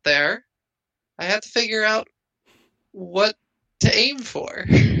got there, I have to figure out what to aim for.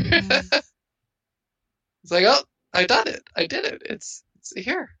 It's like, oh, I done it. I did it. It's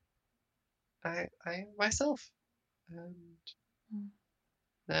here. I am myself. And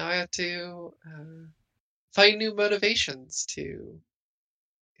now I have to find new motivations to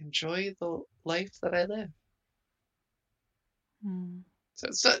enjoy the life that I live. So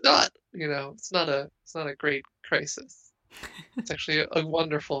it's not it's not a great crisis. It's actually a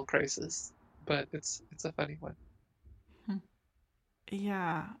wonderful crisis, but it's a funny one.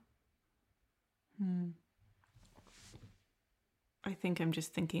 Yeah. I think I'm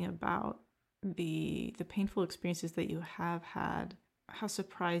just thinking about the painful experiences that you have had. How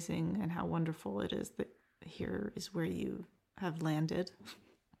surprising and how wonderful it is that here is where you have landed.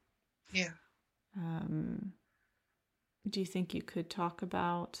 Yeah. Do you think you could talk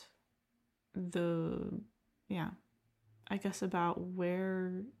about I guess about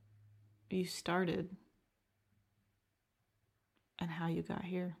where you started and how you got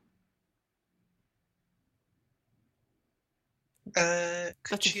here? That's a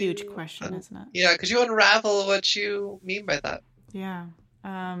Could huge you, question, isn't it? yeah, could you unravel what you mean by that? Yeah.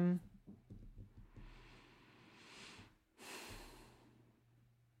 Um,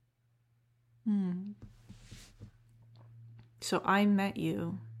 hmm. So I met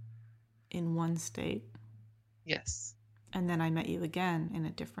you in one state, Yes. and then I met you again in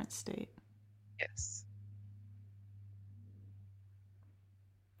a different state. Yes.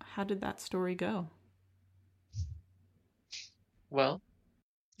 How did that story go? Well,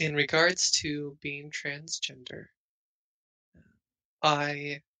 in regards to being transgender,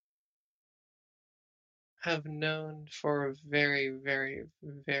 I have known for a very, very,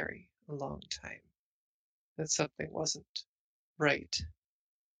 very long time that something wasn't right,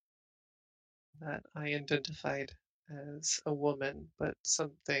 that I identified as a woman, but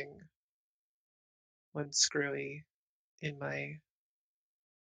something went screwy in my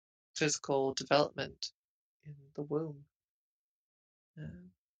physical development in the womb uh,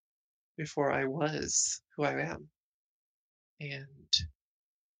 before I was who I am and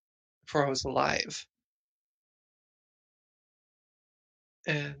before I was alive.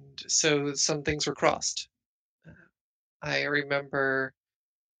 And so some things were crossed. Uh, I remember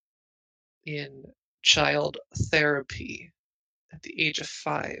in child therapy at the age of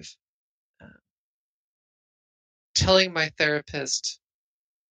 5, uh, telling my therapist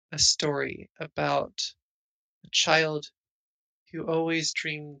a story about a child who always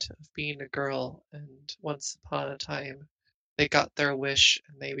dreamed of being a girl, and once upon a time they got their wish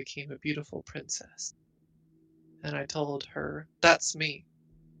and they became a beautiful princess. And I told her, that's me.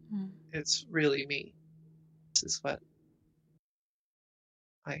 Hmm. It's really me. This is what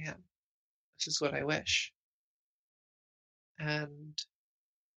I am. This is what I wish. And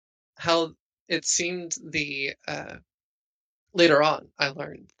how it seemed later on, I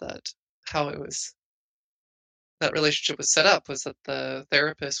learned that how it was that relationship was set up was that the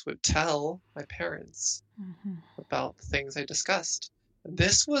therapist would tell my parents Mm-hmm. about the things I discussed. And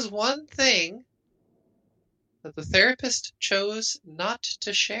this was one thing that the therapist chose not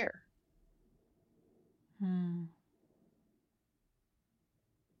to share. Hmm.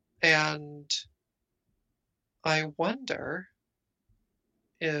 And I wonder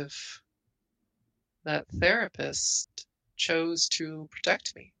if that therapist chose to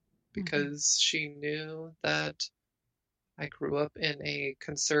protect me Mm-hmm. because she knew that I grew up in a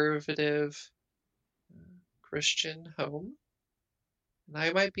conservative Christian home and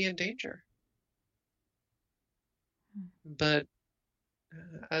I might be in danger. But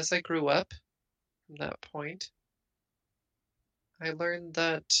as I grew up from that point, I learned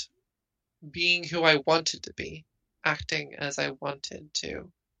that being who I wanted to be, acting as I wanted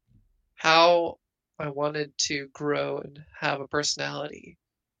to, how I wanted to grow and have a personality,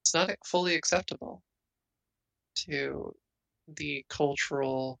 it's not fully acceptable to the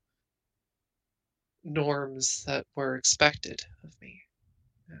cultural norms that were expected of me.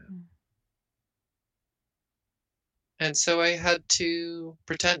 Hmm. And so I had to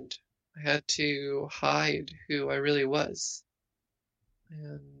pretend. I had to hide who I really was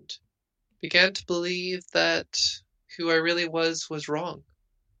and began to believe that who I really was wrong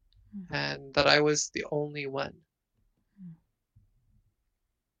and that I was the only one.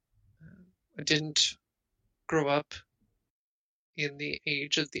 I didn't grow up in the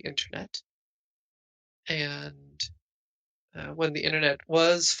age of the internet. And when the internet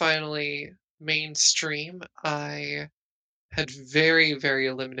was finally mainstream, I had very,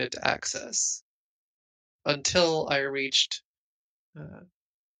 very limited access until I reached uh,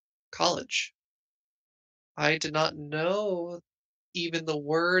 college. I did not know even the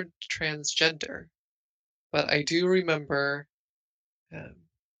word transgender, but I do remember um,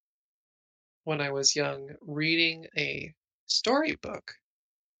 when I was young reading a storybook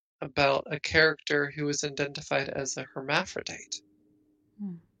about a character who was identified as a hermaphrodite.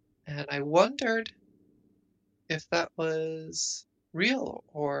 Hmm. And I wondered if that was real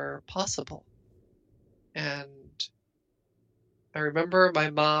or possible. And I remember my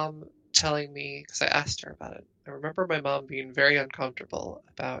mom telling me, because I asked her about it, I remember my mom being very uncomfortable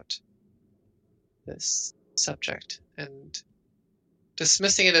about this subject and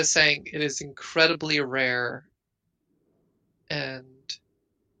dismissing it as saying it is incredibly rare and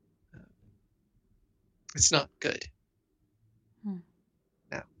uh, it's not good. Hmm.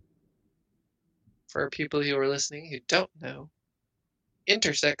 Now, for people who are listening who don't know,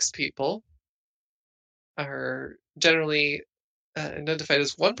 intersex people are generally identified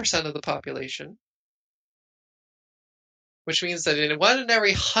as 1% of the population, which means that in 1 in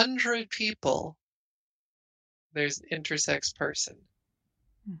every 100 people, there's an intersex person,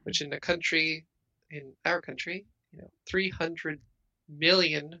 which in our country, 300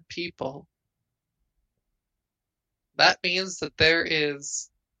 million people, that means that there is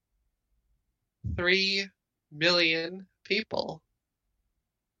 3 million people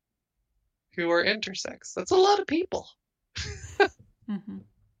who are intersex. That's a lot of people. Mm-hmm.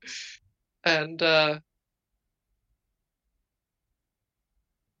 And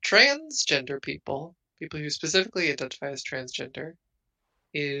transgender people who specifically identify as transgender,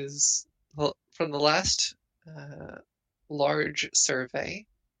 is from the last large survey,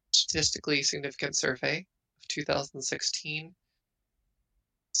 statistically significant survey of 2016,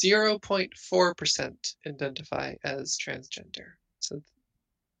 0.4% identify as transgender. So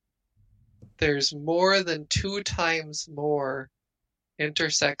there's more than 2 times more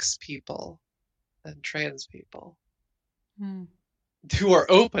intersex people than trans people who are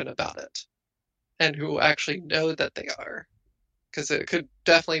open about it and who actually know that they are. Because it could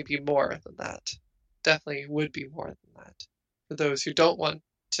definitely be more than that. Definitely would be more than that. For those who don't want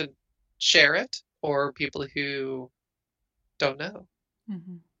to share it, or people who don't know.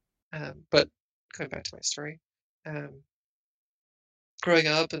 But going back to my story, growing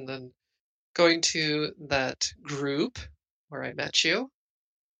up and then going to that group where I met you,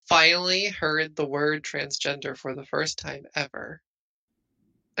 finally heard the word transgender for the first time ever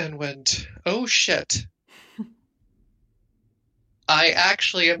and went, oh shit, I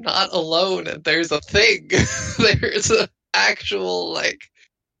actually am not alone and there's a thing. There's an actual, like,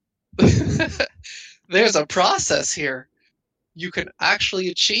 there's a process here. You can actually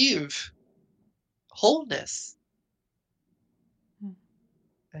achieve wholeness.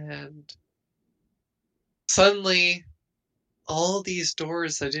 And suddenly, all these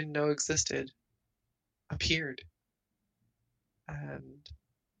doors I didn't know existed appeared. And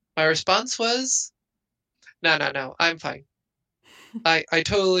my response was, no, I'm fine. I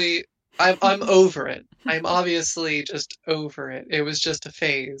totally, I'm over it. I'm obviously just over it. It was just a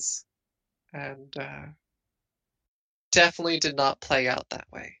phase. And definitely did not play out that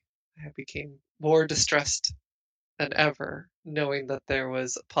way. I became more distressed than ever, knowing that there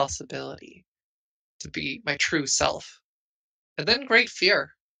was a possibility to be my true self. And then great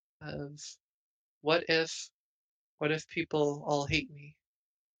fear of what if people all hate me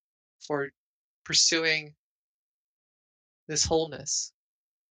for pursuing this wholeness?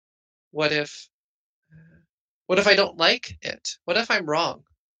 What if I don't like it? What if I'm wrong?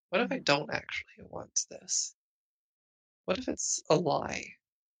 What if I don't actually want this? What if it's a lie?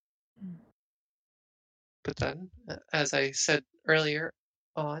 But then, as I said earlier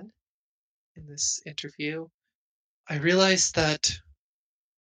on in this interview, I realized that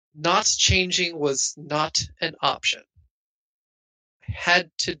not changing was not an option. I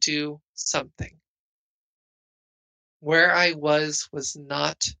had to do something. Where I was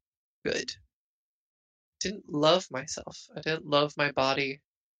not good. I didn't love myself. I didn't love my body.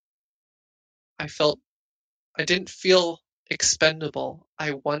 I didn't feel expendable.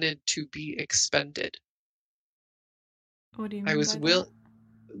 I wanted to be expended. What do you I mean was by that?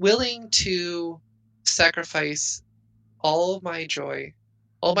 willing to sacrifice all of my joy,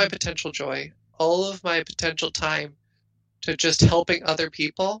 all my potential joy, all of my potential time to just helping other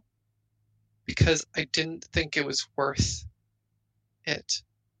people because I didn't think it was worth it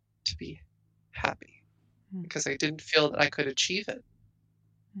to be happy, because I didn't feel that I could achieve it.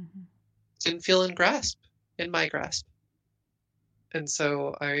 Didn't feel in my grasp. And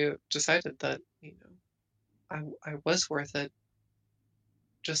so I decided that, I was worth it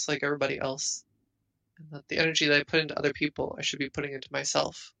just like everybody else. And that the energy that I put into other people, I should be putting into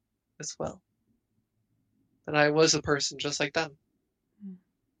myself as well. That I was a person just like them.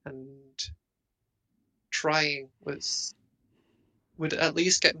 And trying would at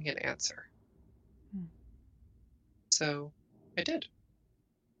least get me an answer. So I did.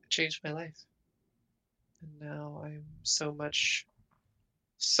 It changed my life. And now I'm so much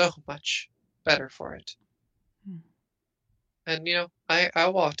better for it. And I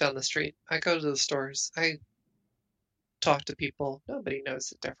walk down the street, I go to the stores, I talk to people, nobody knows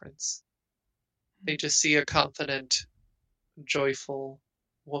the difference. They just see a confident, joyful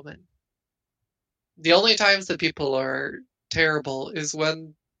woman. The only times that people are terrible is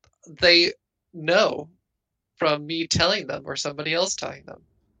when they know from me telling them or somebody else telling them.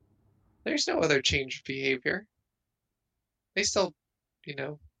 There's no other change of behavior. They still, you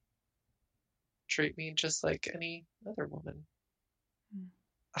know, treat me just like any other woman.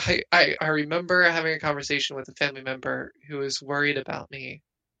 I remember having a conversation with a family member who was worried about me,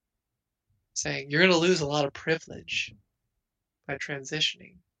 saying, "You're going to lose a lot of privilege by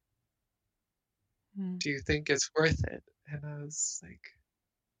transitioning. Mm. Do you think it's worth it?" And I was like,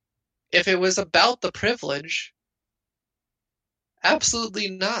 if it was about the privilege, absolutely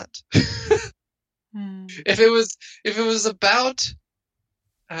not. Mm. If it was about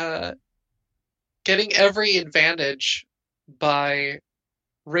uh, getting every advantage by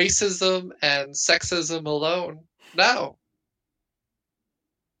racism and sexism alone, no.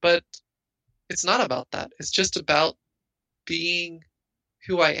 But it's not about that. It's just about being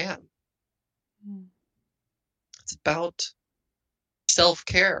who I am. Mm. It's about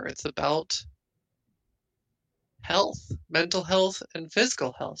self-care. It's about health, mental health, and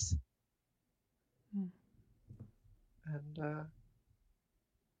physical health. Mm.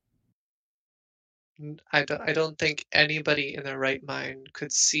 And I don't think anybody in their right mind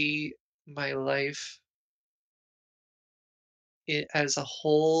could see my life as a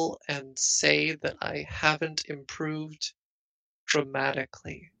whole and say that I haven't improved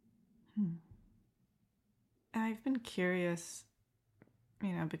dramatically. Mm. I've been curious,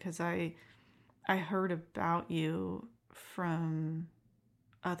 because I heard about you from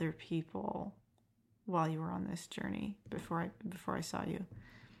other people while you were on this journey before I saw you.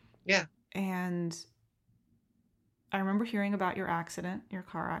 Yeah, And I remember hearing about your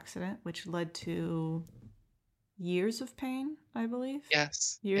car accident, which led to years of pain, I believe.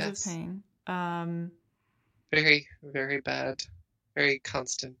 yes, Years of yes. pain. Very, very bad, very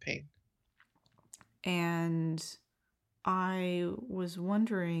constant pain. And I was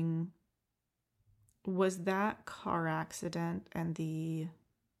wondering, was that car accident and the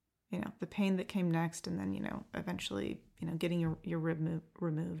pain that came next, and then, eventually, getting your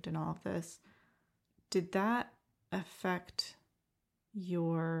removed and all of this, did that affect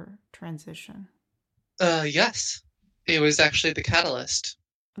your transition? Yes, it was actually the catalyst.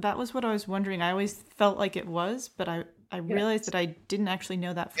 That was what I was wondering. I always felt like it was, but I realized Yes, that I didn't actually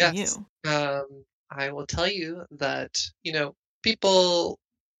know that from yes. you. I will tell you that, people,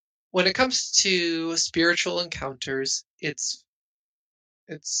 when it comes to spiritual encounters, it's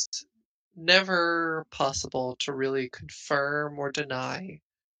never possible to really confirm or deny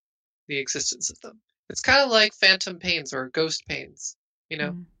the existence of them. It's kind of like phantom pains or ghost pains. You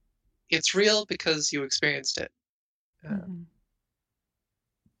know, Mm. it's real because you experienced it. Mm-hmm.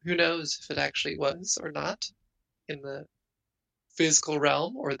 Who knows if it actually was or not in the physical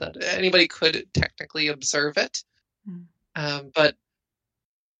realm, or that anybody could technically observe it. Mm. But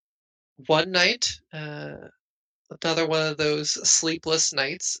one night, another one of those sleepless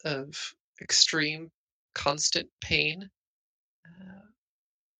nights of extreme, constant pain, uh,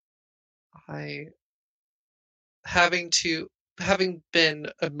 I having been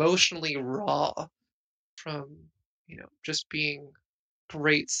emotionally raw from, just being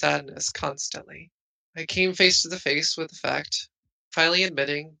great sadness constantly. I came face to the face with the fact, finally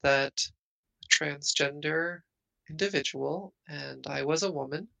admitting that a transgender individual and I was a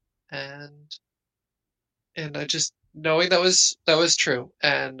woman, and I just knowing that was true,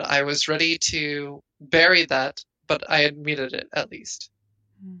 and I was ready to bury that, but I admitted it at least.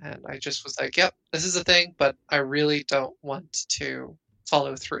 Mm. And I just was like, yep, this is a thing, but I really don't want to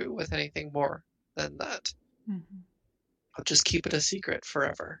follow through with anything more than that. Mm-hmm. I'll just keep it a secret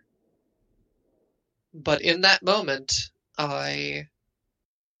forever. But in that moment, I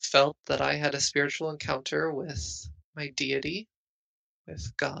felt that I had a spiritual encounter with my deity,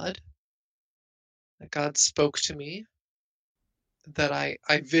 with God, that God spoke to me, that I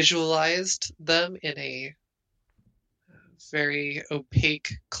visualized them in a very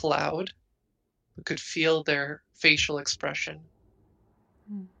opaque cloud, but could feel their facial expression,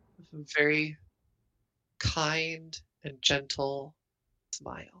 Mm. with a very kind and gentle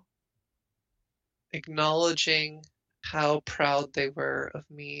smile, acknowledging how proud they were of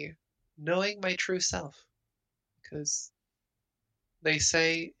me knowing my true self. Because they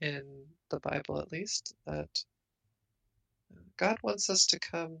say in the Bible, at least, that God wants us to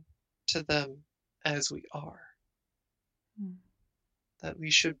come to them as we are, Mm. that we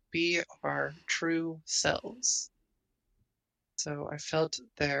should be our true selves. So I felt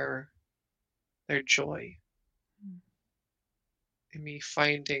their joy Mm. in me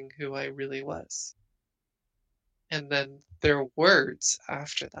finding who I really was. And then their words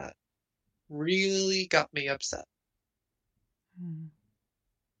after that really got me upset Mm.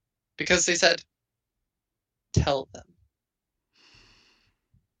 because they said, tell them.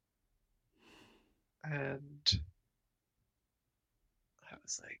 And I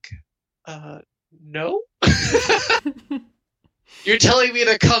was like, no? You're telling me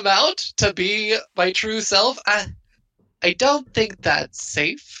to come out to be my true self? I don't think that's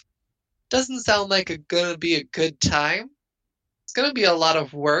safe. Doesn't sound like it's gonna be a good time. It's gonna be a lot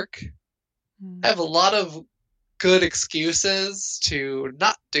of work. I Mm. have a lot of good excuses to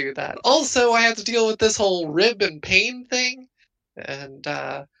not do that. Also, I have to deal with this whole rib and pain thing, and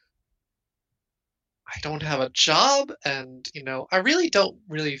I don't have a job, and I really don't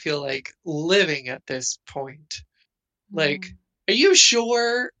really feel like living at this point. Like, Mm. are you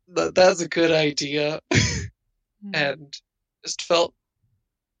sure that that's a good idea? Mm. And just felt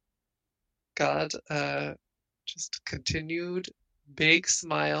God, just continued big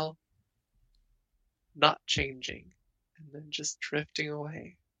smile, not changing, and then just drifting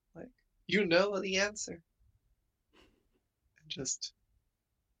away. Like, you know the answer. And just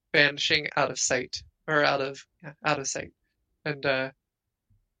vanishing out of sight. Or out of sight. And out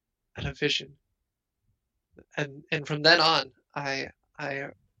of vision. And from then on, I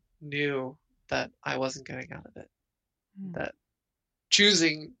knew that I wasn't getting out of it. Mm. That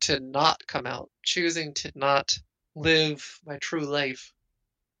choosing to not come out, choosing to not live my true life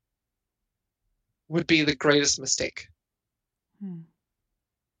would be the greatest mistake. Mm.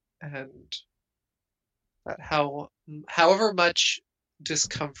 And that however much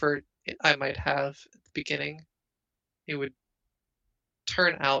discomfort I might have at the beginning, it would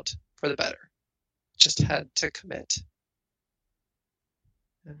turn out for the better. Just had to commit.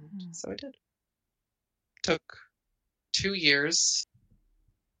 And Mm. so I did. Took 2 years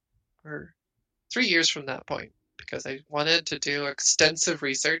or 3 years from that point because I wanted to do extensive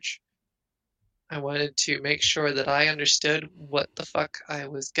research. I wanted to make sure that I understood what the fuck I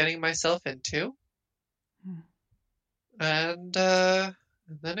was getting myself into. Mm. And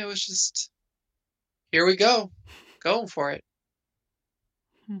then it was just, here we go, going for it.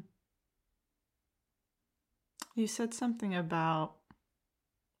 Mm. You said something about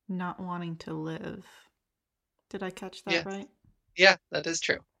not wanting to live. Did I catch that Yeah, right? yeah, that is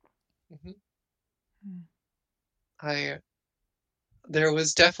true. hmm Mm. I There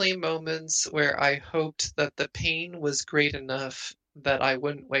was definitely moments where I hoped that the pain was great enough that I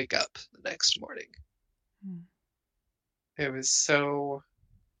wouldn't wake up the next morning. Mm. It was so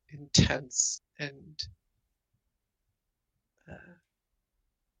intense, and uh,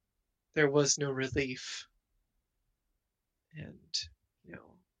 there was no relief. And, you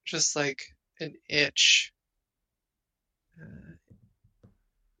know, just like an itch uh,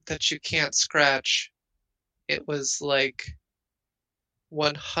 that you can't scratch, it was like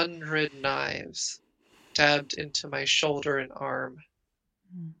 100 knives stabbed into my shoulder and arm.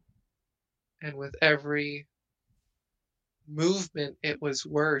 Mm. And with every movement, it was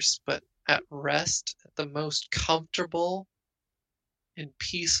worse, but at rest, at the most comfortable and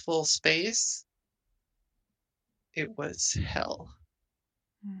peaceful space, it was hell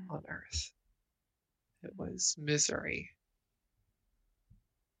Mm. on earth. It was misery.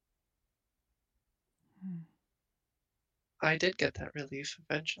 Mm. I did get that relief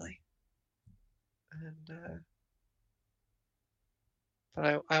eventually, and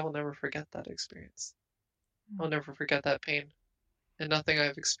but I will never forget that experience. I'll Mm. never forget that pain, and nothing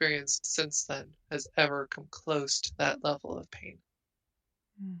I've experienced since then has ever come close to that level of pain.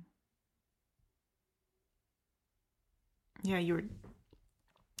 Mm. Yeah,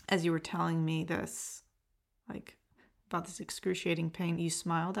 as you were telling me this, like about this excruciating pain, you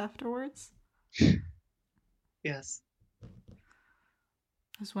smiled afterwards. Yes. I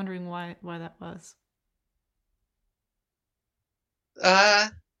was wondering why that was. Uh,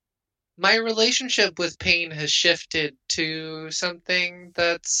 my relationship with pain has shifted to something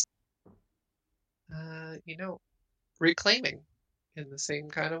that's, you know, reclaiming in the same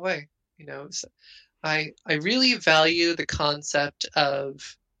kind of way. So I really value the concept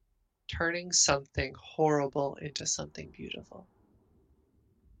of turning something horrible into something beautiful.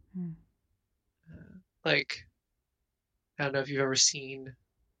 Mm. Like, I don't know if you've ever seen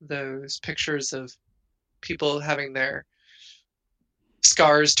those pictures of people having their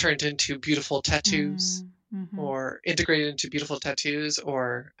scars turned into beautiful tattoos Mm. Mm-hmm. or integrated into beautiful tattoos,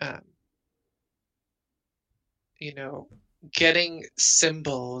 or you know, getting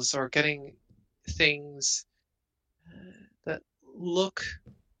symbols or getting things that look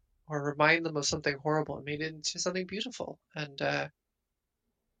or remind them of something horrible and made it into something beautiful. And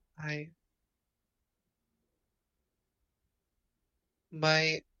I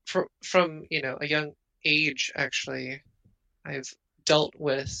my from a young age, actually, I've dealt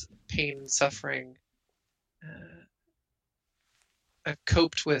with pain and suffering. Uh, I've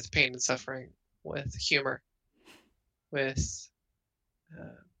coped with pain and suffering with humor, with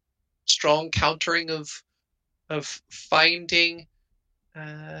uh, strong countering of of finding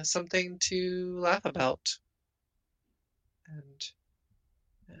something to laugh about. And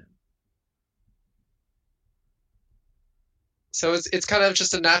um, so it's kind of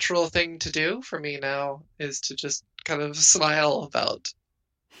just a natural thing to do for me now, is to just kind of smile about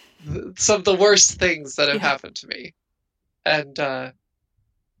some of the worst things that have Yeah. happened to me. And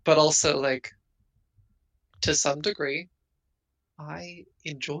but also, like, to some degree, I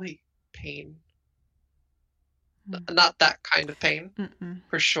enjoy pain. Not that kind of pain, Mm-mm.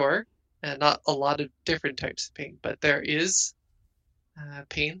 for sure, and not a lot of different types of pain, but there is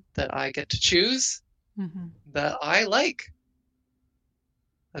pain that I get to choose Mm-hmm. that I like,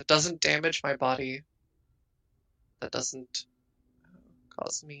 that doesn't damage my body, that doesn't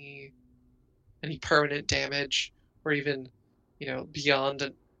cause me any permanent damage, or even, beyond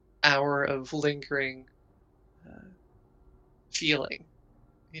an hour of lingering uh, feeling,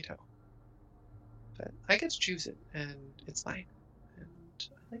 you know. But I get to choose it, and it's mine, and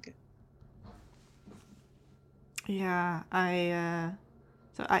I like it. Yeah, I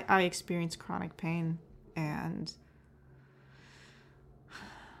experience chronic pain, and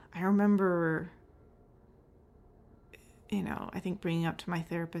I remember, I think bringing up to my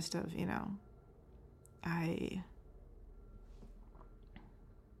therapist of, I,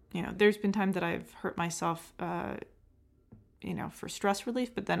 there's been times that I've hurt myself, for stress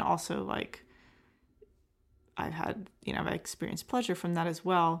relief, but then also like I've had, I've experienced pleasure from that as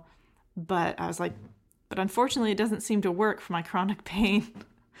well. But I was like, but unfortunately, it doesn't seem to work for my chronic pain.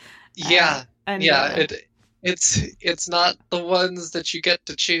 Yeah, And yeah, it's not the ones that you get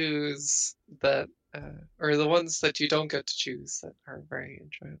to choose that or the ones that you don't get to choose that are very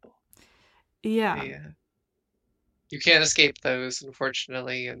enjoyable. yeah, Yeah, you can't escape those,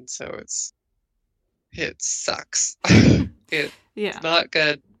 unfortunately, and so it sucks. It's yeah, not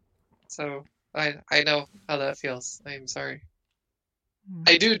good. So I know how that feels. I'm sorry.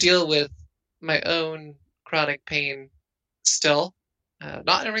 I do deal with my own chronic pain still,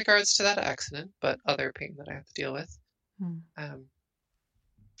 not in regards to that accident, but other pain that I have to deal with. Um,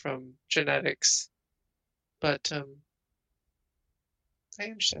 from genetics, but I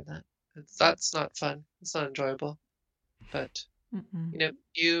understand that. That's not fun. It's not enjoyable. But Mm-mm.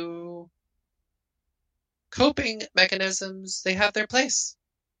 you coping mechanisms, they have their place,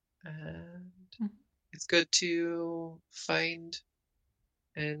 and it's good to find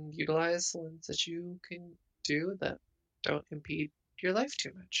and utilize the ones that you can do that don't impede your life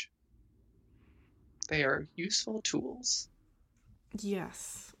too much. They are useful tools.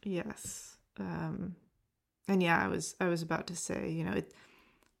 Yes, yes. And yeah, I was about to say,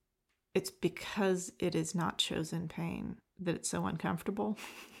 it's because it is not chosen pain that it's so uncomfortable.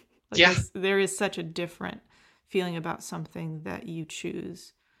 Like Yeah, there is such a different feeling about something that you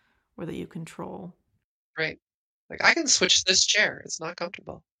choose or that you control. right. Like, I can switch this chair. It's not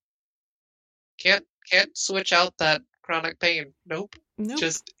comfortable. Can't switch out that chronic pain. Nope. Nope.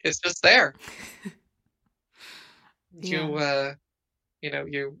 It's just there. Yeah.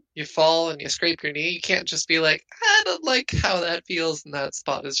 You you fall and you scrape your knee. You can't just be like, I don't like how that feels in that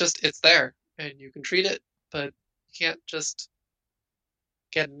spot. It's there, and you can treat it, but you can't just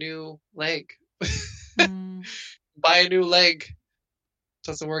get a new leg. Mm, Buy a new leg.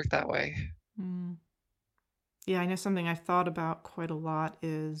 Doesn't work that way. mm. Yeah, I know something I've thought about quite a lot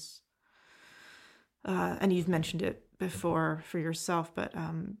is, and you've mentioned it before for yourself, but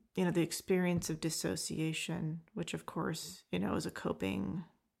the experience of dissociation, which of course, is a coping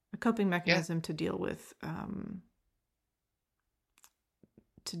Yeah, mechanism to deal with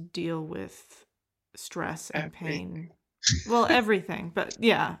stress and pain. everything. Well, everything, but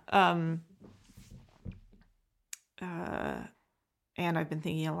yeah. Uh, and I've been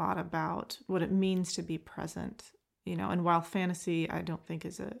thinking a lot about what it means to be present. And while fantasy, I don't think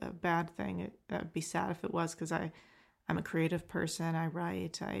is a bad thing. It'd be sad if it was, because I'm a creative person. I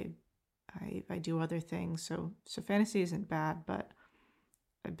write. I do other things. So fantasy isn't bad, but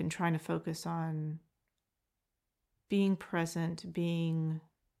I've been trying to focus on being present, being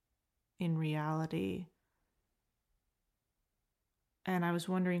in reality. And I was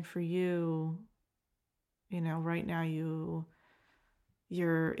wondering for you, right now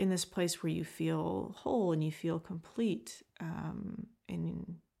you're in this place where you feel whole and you feel complete,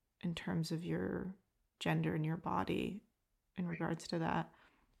 in terms of your gender and your body in regards to that,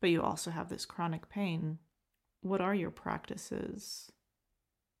 but you also have this chronic pain. What are your practices,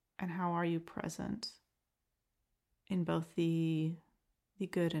 and how are you present in both the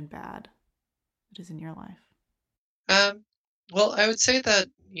good and bad that is in your life? Um, well, I would say that,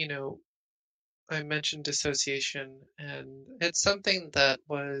 I mentioned dissociation, and it's something that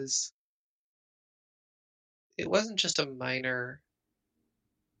was it wasn't just a minor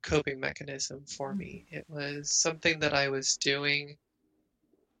coping mechanism for me. It was something that I was doing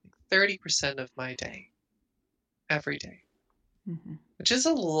 30% of my day, every day, Mm-hmm. which is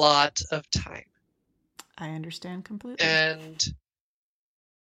a lot of time. I understand completely. And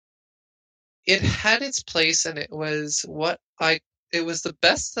it had its place, and it was the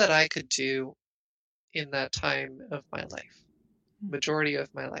best that I could do in that time of my life, majority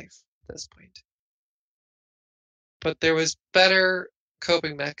of my life at this point. But there was better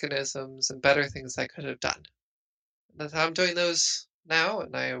coping mechanisms and better things I could have done. And I'm doing those now,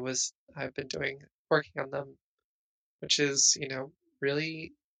 and I've been working on them, which is,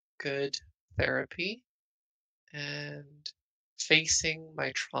 really good therapy and facing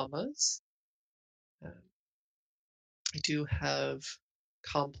my traumas. Um, I do have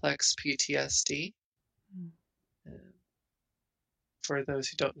complex PTSD. Mm. Um, for those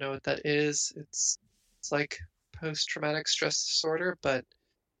who don't know what that is, it's like post-traumatic stress disorder, but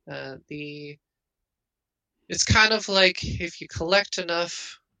the it's kind of like if you collect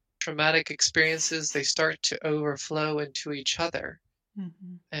enough traumatic experiences, they start to overflow into each other.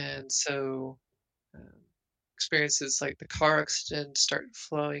 Mm-hmm. And so um, experiences like the car accident start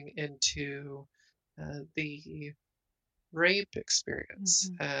flowing into the rape experience.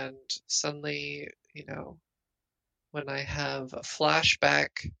 Mm-hmm. And suddenly, when I have a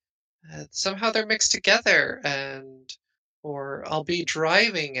flashback, somehow they're mixed together, or I'll be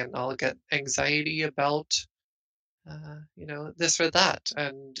driving and I'll get anxiety about this or that,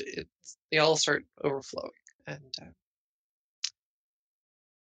 and they all start overflowing. And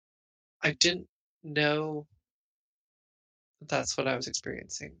I didn't know that's what I was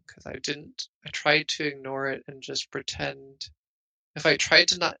experiencing because I tried to ignore it and just pretend. If I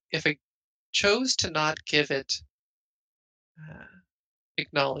chose to not give it uh,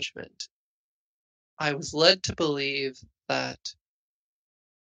 acknowledgement, I was led to believe that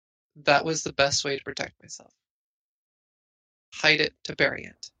that was the best way to protect myself. Hide it to bury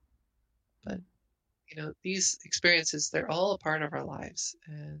it. But these experiences, they're all a part of our lives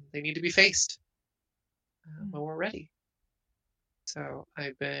and they need to be faced when we're ready. So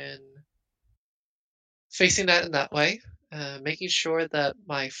I've been facing that in that way, making sure that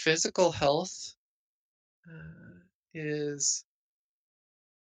my physical health is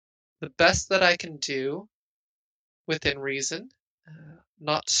the best that I can do within reason,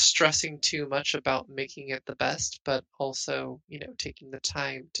 not stressing too much about making it the best, but also, taking the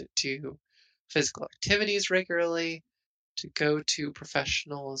time to do physical activities regularly, to go to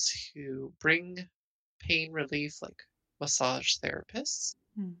professionals who bring pain relief, like massage therapists,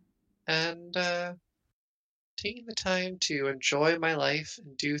 Mm. and taking the time to enjoy my life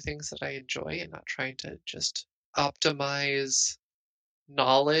and do things that I enjoy and not trying to just optimize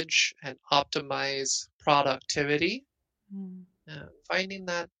knowledge and optimize productivity. Mm. Finding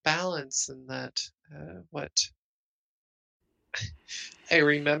that balance and that what I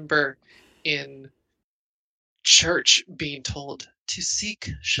remember in church being told to seek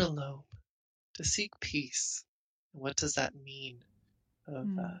shalom, to seek peace. What does that mean of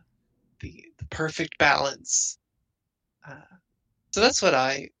Mm. the perfect balance? Uh, so that's what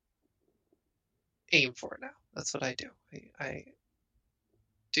I aim for now. That's what I do. I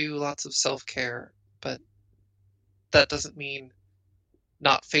do lots of self care, but that doesn't mean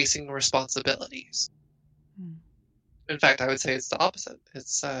not facing responsibilities. Mm. In fact, I would say it's the opposite.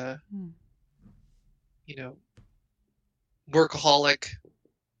 It's Mm. you know, workaholic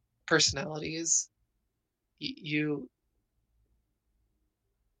personalities. You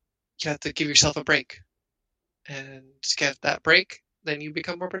you have to give yourself a break, and to get that break, then you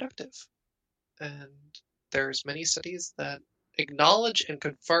become more productive. And there's many studies that acknowledge and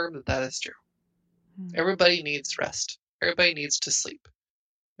confirm that that is true. Mm. Everybody needs rest. Everybody needs to sleep.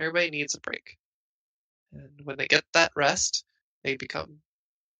 Everybody needs a break. And when they get that rest, they become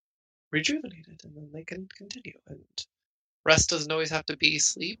rejuvenated and then they can continue. And rest doesn't always have to be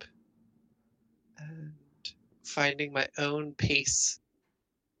sleep. And finding my own pace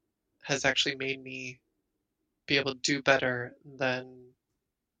has actually made me be able to do better than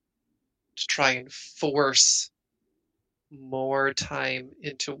to try and force more time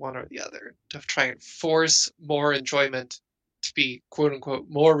into one or the other, to try and force more enjoyment to be quote unquote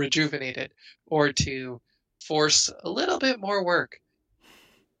more rejuvenated, or to force a little bit more work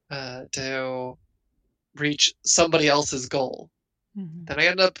to reach somebody else's goal. Mm. Then I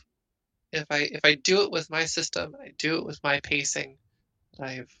end up, if I do it with my system, I do it with my pacing that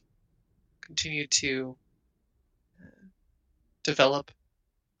I've continued to develop,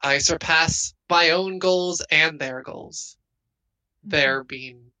 I surpass my own goals and their goals. Mm. Their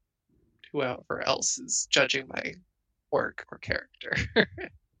being whoever else is judging my work or character.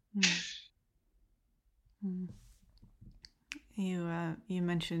 Mm. Mm. You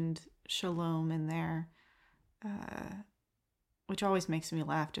mentioned shalom in there, uh, which always makes me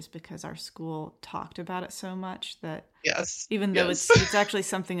laugh just because our school talked about it so much that Yes, even though yes. it's actually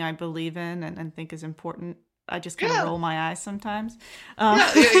something I believe in and think is important, I just kind of Yeah, roll my eyes sometimes.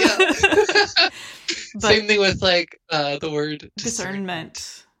 yeah, yeah, yeah. But Same thing with like the word discernment.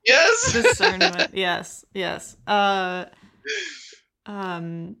 discernment, Yes. discernment, yes, yes.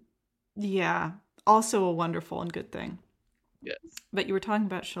 Um, yeah, also a wonderful and good thing. Yes. But you were talking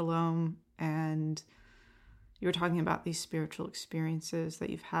about shalom, and you were talking about these spiritual experiences that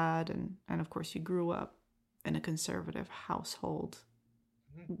you've had, and of course you grew up in a conservative household,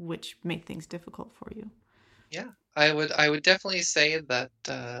 Mhm. which made things difficult for you. Yeah, I would definitely say that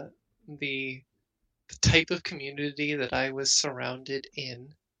the the type of community that I was surrounded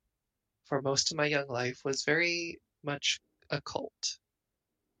in for most of my young life was very much a cult.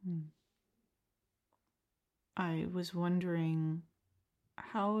 Hmm. I was wondering,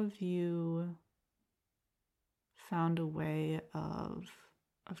 how have you found a way of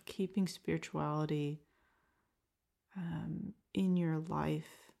keeping spirituality in your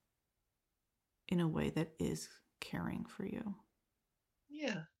life in a way that is caring for you?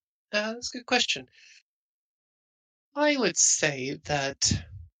 Yeah, that's a good question. I would say that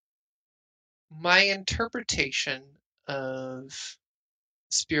my interpretation of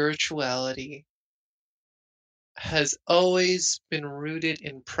spirituality has always been rooted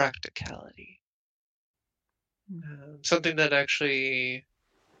in practicality. Mm. Something that actually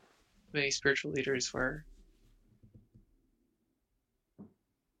many spiritual leaders were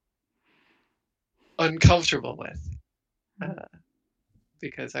uncomfortable with, Mm. uh,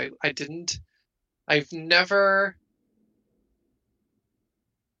 because I've never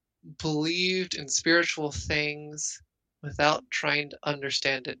believed in spiritual things without trying to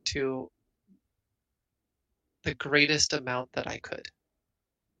understand it to the greatest amount that I could.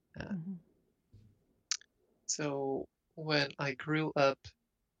 Uh, Mm. so when I grew up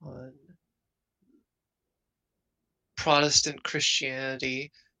on Protestant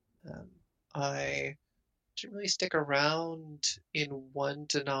Christianity, um, I didn't really stick around in one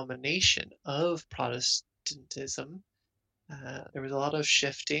denomination of Protestantism. There was a lot of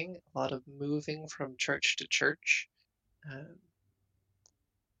shifting, a lot of moving from church to church. Um,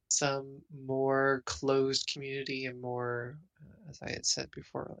 some more closed community and more, as I had said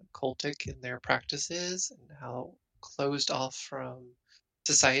before, cultic in their practices and how closed off from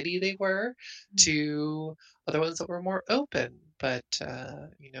society they were, Mm. to other ones that were more open, but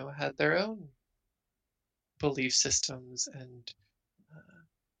had their own belief systems and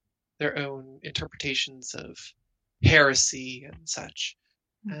their own interpretations of heresy and such.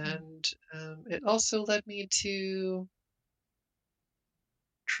 Mhm. And it also led me to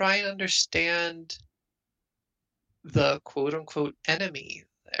try and understand the quote unquote enemy,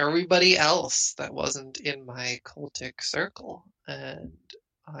 everybody else that wasn't in my cultic circle. And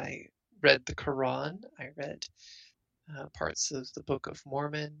I read the Quran, I read parts of the Book of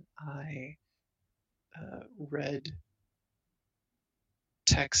Mormon, I read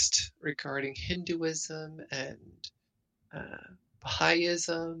text regarding Hinduism and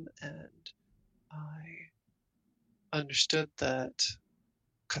Baha'ism, and I understood that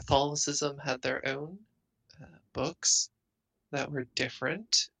Catholicism had their own books that were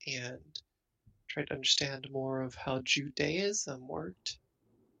different, and tried to understand more of how Judaism worked.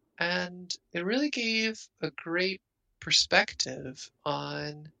 And it really gave a great perspective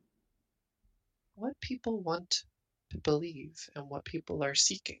on what people want to believe and what people are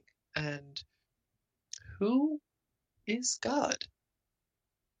seeking and who is God.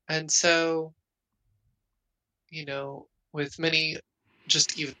 And so, with many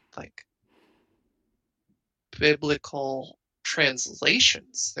just even like biblical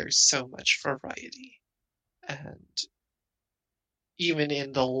translations, there's so much variety. And even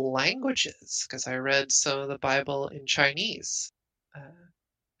in the languages, because I read some of the Bible in Chinese,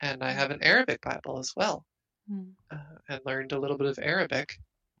 and I have an Arabic Bible as well, Mm. and learned a little bit of Arabic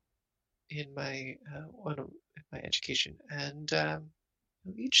in my in my education. And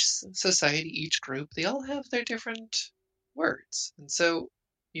each society, each group, they all have their different words, and so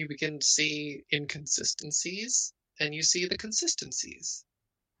you begin to see inconsistencies, and you see the consistencies.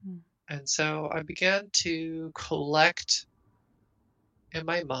 Mm. And so I began to collect in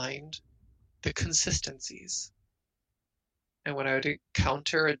my mind the consistencies. And when I would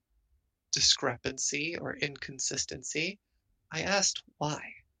encounter a discrepancy or inconsistency, I asked why.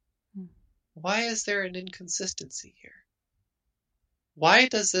 Mm. Why is there an inconsistency here? why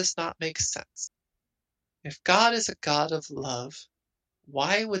does this not make sense? If God is a God of love,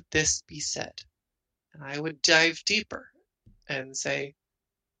 why would this be said? And I would dive deeper and say,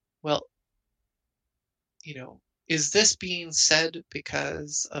 well, is this being said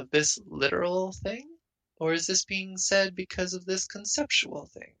because of this literal thing? Or is this being said because of this conceptual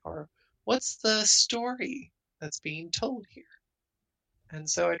thing? Or what's the story that's being told here? And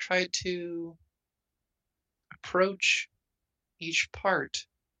so I tried to approach each part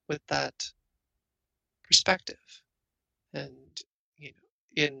with that perspective. And,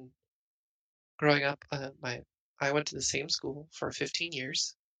 in growing up, I went to the same school for 15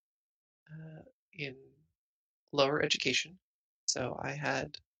 years in lower education. So I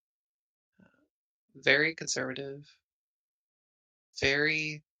had very conservative,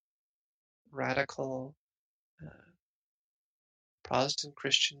 very radical Protestant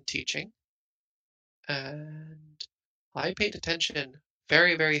Christian teaching, and I paid attention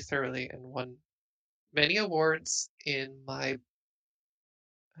very, very thoroughly and won many awards in my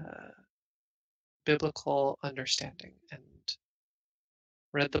uh, biblical understanding and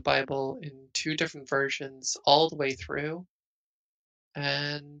read the Bible in two different versions all the way through.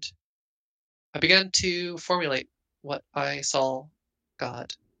 And I began to formulate what I saw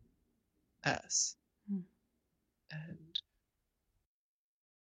God as. Mm. And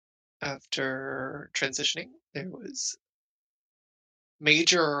after transitioning, there was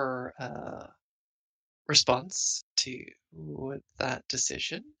major response to that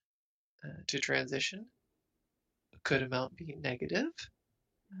decision to transition. Good amount being negative,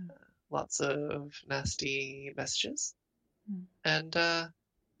 Mm. lots of nasty messages. Mm. And I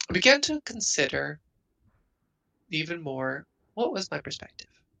began to consider even more what was my perspective?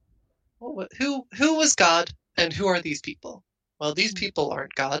 Who was God and who are these people? Well, these Mm. people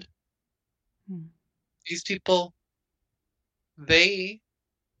aren't God. Mm. These people, they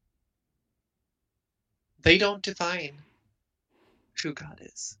they don't define who God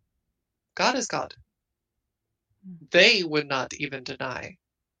is. God is God. Mm. They would not even deny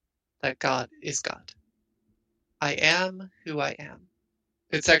that God is God. I am who I am.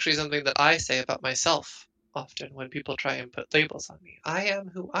 It's actually something that I say about myself often when people try and put labels on me. I am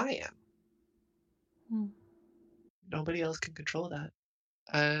who I am. Mm. Nobody else can control that.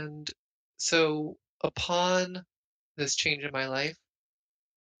 And so upon this change in my life,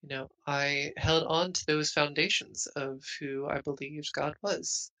 I held on to those foundations of who I believed God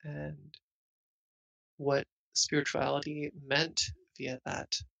was and what spirituality meant via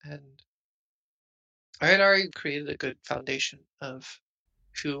that. And I had already created a good foundation of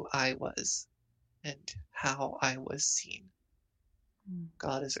who I was and how I was seen. Mm.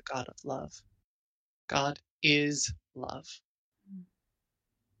 God is a God of love. God is love. Mm.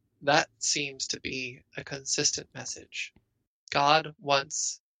 That seems to be a consistent message. God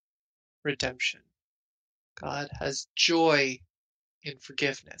wants redemption. God has joy in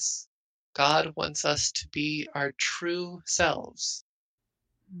forgiveness. God wants us to be our true selves.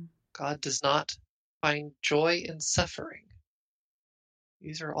 Mm. God does not find joy in suffering.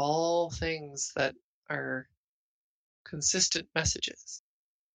 These are all things that are consistent messages.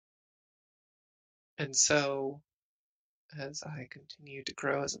 And so, as I continue to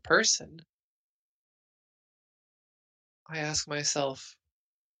grow as a person, I ask myself,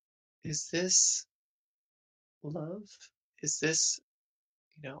 is this love? Is this,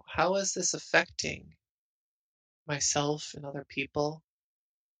 how is this affecting myself and other people?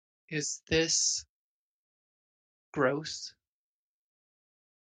 Is this growth?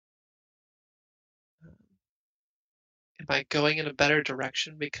 Um, Am I going in a better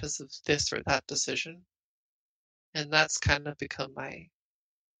direction because of this or that decision? And that's kind of become my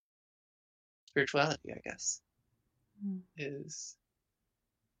spirituality, I guess, Mm. is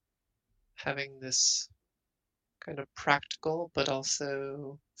having this kind of practical but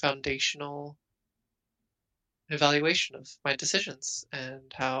also foundational evaluation of my decisions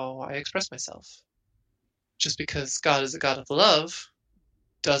and how I express myself. Just because God is a God of love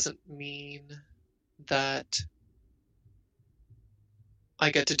doesn't mean that I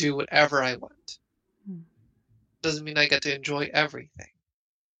get to do whatever I want. Mm. Doesn't mean I get to enjoy everything.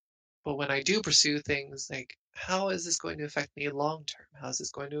 But when I do pursue things like, how is this going to affect me long term? How is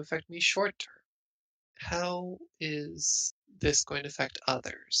this going to affect me short term? How is this going to affect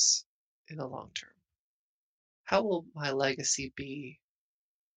others in the long term? How will my legacy be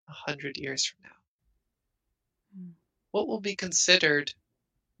 100 years from now? Mm. What will be considered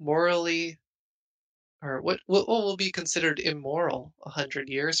morally, or what will be considered immoral 100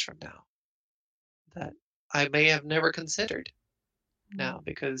 years from now that I may have never considered Mm. now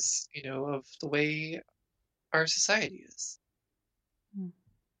because, of the way our society is?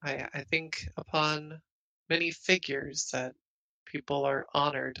 I think upon many figures that people are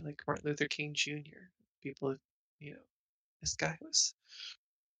honored, like Martin Luther King Jr. People, this guy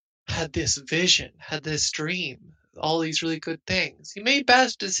had this vision, had this dream, all these really good things. He made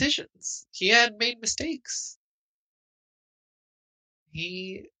bad decisions. He had made mistakes.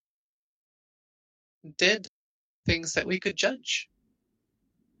 He did things that we could judge.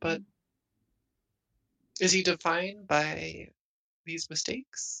 But is he defined by these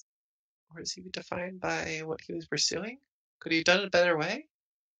mistakes? Or is he defined by what he was pursuing? Could he have done it a better way?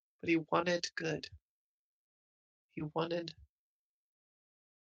 But he wanted good. He wanted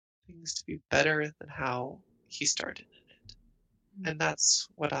things to be better than how he started in it. And that's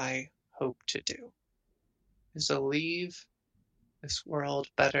what I hope to do, is to leave this world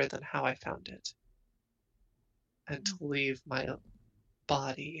better than how I found it, and to leave my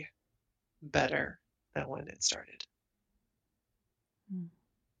body better than when it started.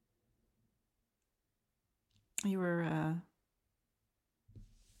 You were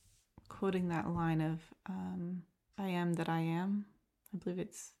quoting that line of, I am that I am. I believe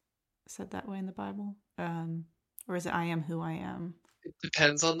it's said that way in the Bible. Or is it I am who I am? It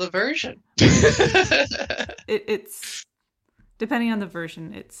depends on the version. It's depending on the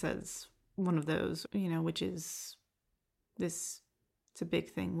version, it says one of those, which is this. It's a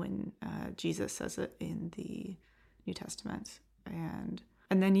big thing when Jesus says it in the New Testament. And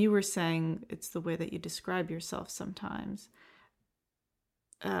then you were saying it's the way that you describe yourself sometimes.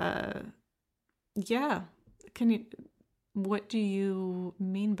 Yeah. What do you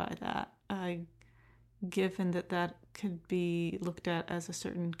mean by that? Given that could be looked at as a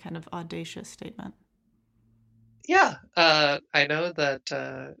certain kind of audacious statement. Yeah, I know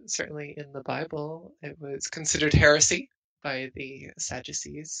that certainly in the Bible it was considered heresy by the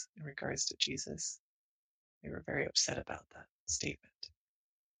Sadducees in regards to Jesus. They were very upset about that statement.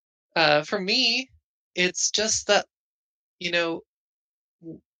 For me, it's just that,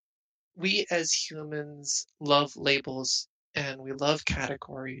 we as humans love labels and we love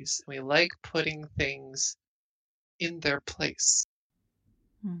categories and we like putting things in their place.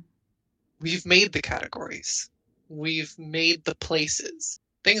 We've made the categories. We've made the places.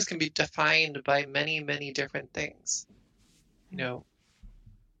 Things can be defined by many, many different things.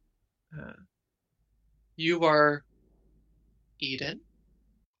 You are Eden.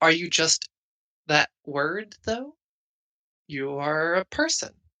 Are you just that word, though? You are a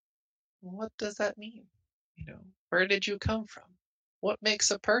person. What does that mean? Where did you come from? What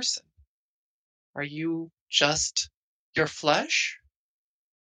makes a person? Are you just your flesh?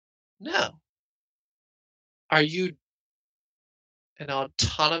 No. Are you an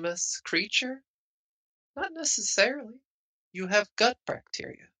autonomous creature? Not necessarily. You have gut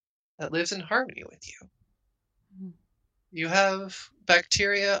bacteria that lives in harmony with you. You have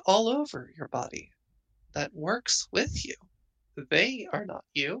bacteria all over your body that works with you. They are not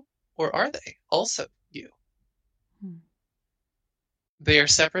you, or are they also you? They are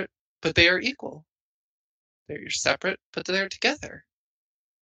separate, but they are equal. They're separate, but they're together.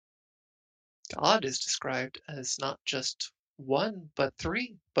 God is described as not just one, but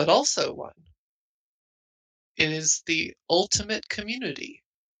three, but also one. It is the ultimate community.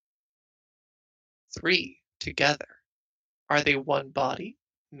 Three together. Are they one body?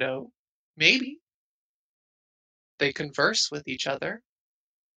 No. Maybe. They converse with each other.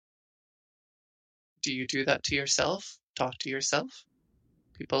 Do you do that to yourself? Talk to yourself?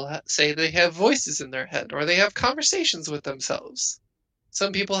 People say they have voices in their head, or they have conversations with themselves.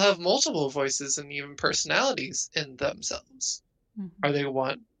 Some people have multiple voices and even personalities in themselves. Are they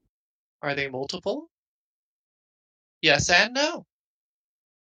one? Are they multiple? Yes and no.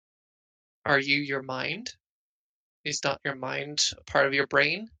 Are you your mind? Is not your mind a part of your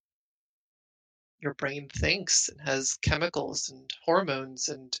brain? Your brain thinks and has chemicals and hormones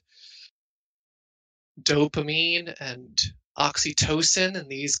and dopamine and oxytocin and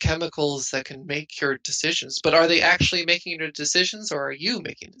these chemicals that can make your decisions. But are they actually making your decisions, or are you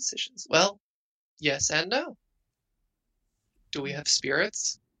making decisions? Well, yes and no. Do we have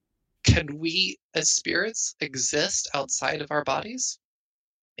spirits? Can we as spirits exist outside of our bodies?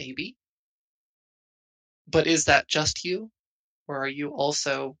 Maybe. But is that just you? Or are you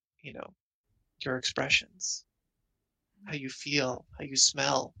also, your expressions? How you feel, how you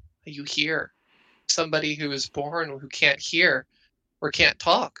smell, how you hear. Somebody who is born who can't hear or can't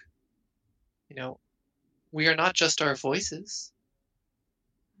talk, we are not just our voices.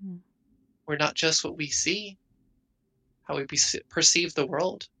 We're not just what we see, how we perceive the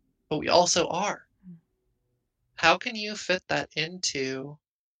world, but we also are. How can you fit that into,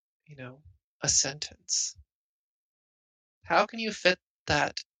 a sentence? How can you fit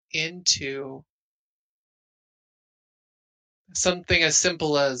that into something as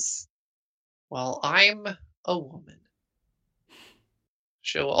simple as, well, I'm a woman.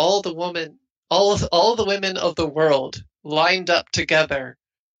 Show all the women of the world lined up together,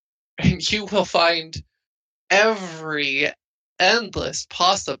 and you will find every endless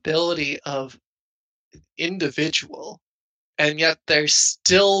possibility of individual, and yet there's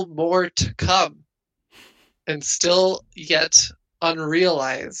still more to come, and still yet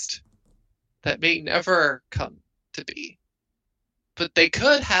unrealized that may never come to be. But they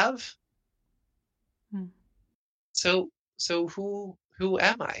could have. Hmm. So who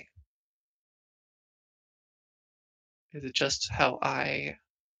am I? Is it just how I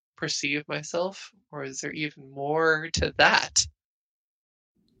perceive myself, or is there even more to that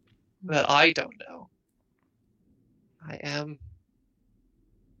that I don't know? I am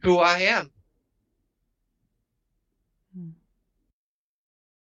who I am, Hmm.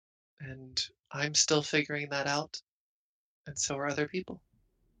 and I'm still figuring that out, and so are other people.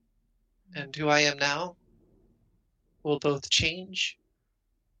 And who I am now will both change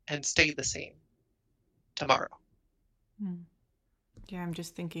and stay the same tomorrow. Hmm. Yeah, I'm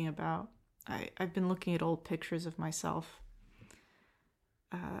just thinking about. I've been looking at old pictures of myself,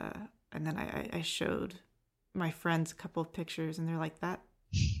 uh, and then I showed my friends a couple of pictures, and they're like,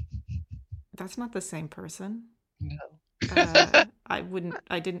 that's not the same person. No. I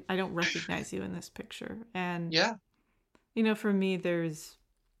don't recognize you in this picture. And, Yeah. for me, there's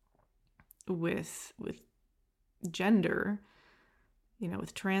with gender,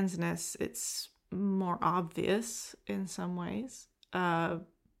 with transness, it's more obvious in some ways. But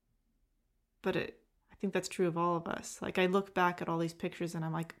I think that's true of all of us. Like, I look back at all these pictures and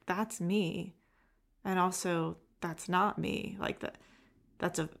I'm like, that's me. And also, that's not me. Like,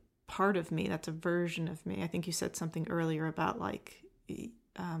 that's a part of me. That's a version of me. I think you said something earlier about, like,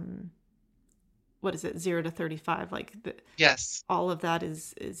 what is it, 0 to 35? Like, Yes. all of that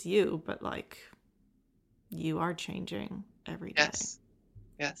is you, but, like, you are changing every day. Yes.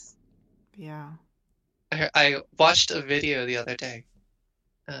 Yes. Yeah. I watched a video the other day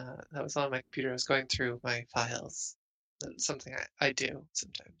that was on my computer. I was going through my files. That's something I do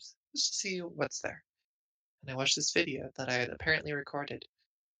sometimes, just to see what's there. And I watched this video that I had apparently recorded.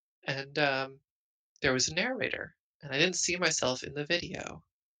 And there was a narrator, and I didn't see myself in the video.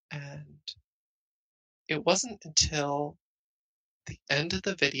 And it wasn't until the end of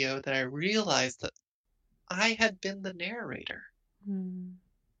the video that I realized that I had been the narrator. Hmm.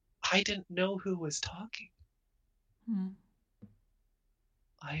 I didn't know who was talking. Hmm.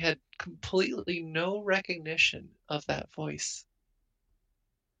 I had completely no recognition of that voice.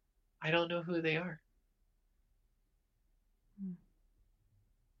 I don't know who they are. Hmm.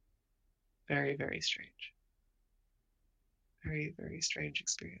 Very, very strange. Very, very strange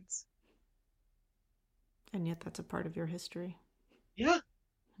experience. And yet, that's a part of your history. Yeah,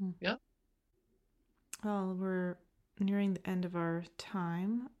 Hmm. yeah. Well, we're nearing the end of our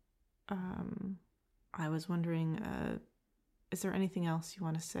time. Um, I was wondering, is there anything else you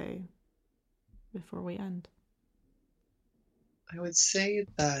want to say before we end? I would say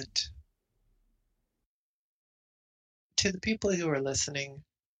that to the people who are listening,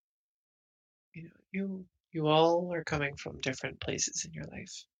 you all are coming from different places in your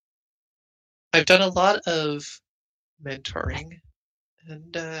life. I've done a lot of mentoring,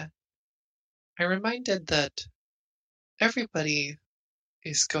 and I'm reminded that everybody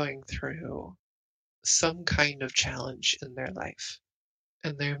is going through some kind of challenge in their life.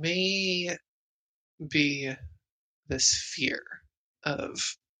 And there may be this fear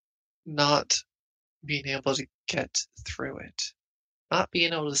of not being able to get through it, not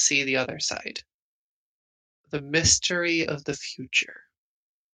being able to see the other side, the mystery of the future.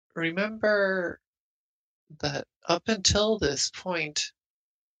 Remember that up until this point,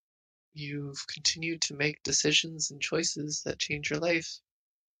 you've continued to make decisions and choices that change your life.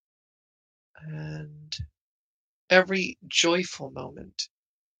 And every joyful moment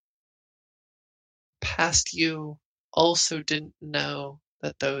past you also didn't know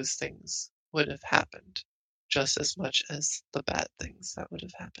that those things would have happened just as much as the bad things that would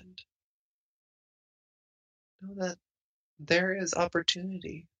have happened. Know that there is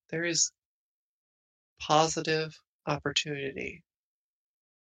opportunity. There is positive opportunity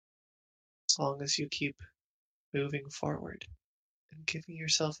as long as you keep moving forward and giving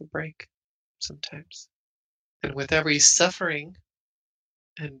yourself a break sometimes. And with every suffering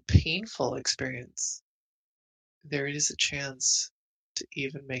and painful experience, there is a chance to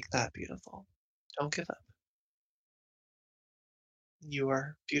even make that beautiful. Don't give up. You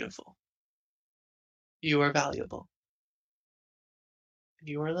are beautiful. You are valuable. and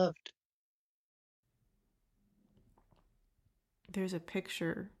you are loved. There's a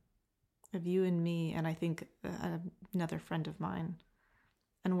picture of you and me, and I think another friend of mine,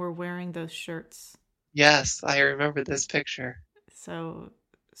 and we're wearing those shirts. Yes, I remember this picture. So,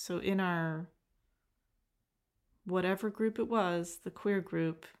 so in our whatever group it was, the queer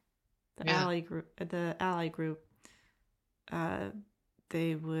group, Yeah, the ally group, uh,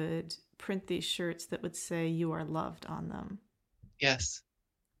 they would print these shirts that would say "You are loved" on them. yes.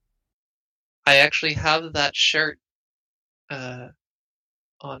 I actually have that shirt uh,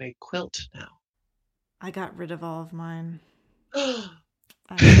 on a quilt now. I got rid of all of mine.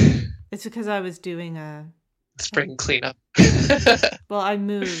 Spring It's because I was doing cleanup. well, I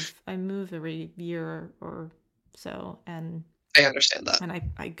move every year or so, and I understand that.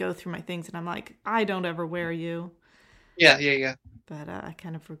 I go through my things, and I'm like, I don't ever wear you, Yeah, yeah, yeah. but I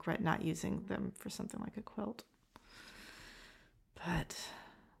kind of regret not using them for something like a quilt. But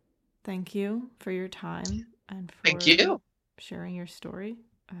thank you for your time and Thank for you. sharing your story.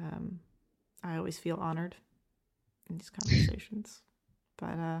 I always feel honored in these conversations,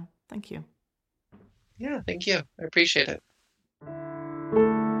 but thank you. Yeah, thank you. I appreciate it.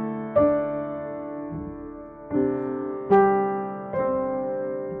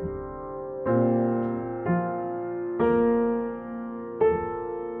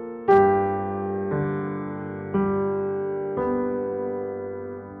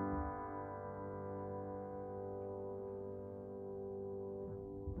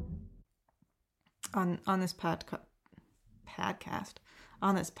 On this podcast,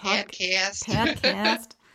 on this Podcast. podcast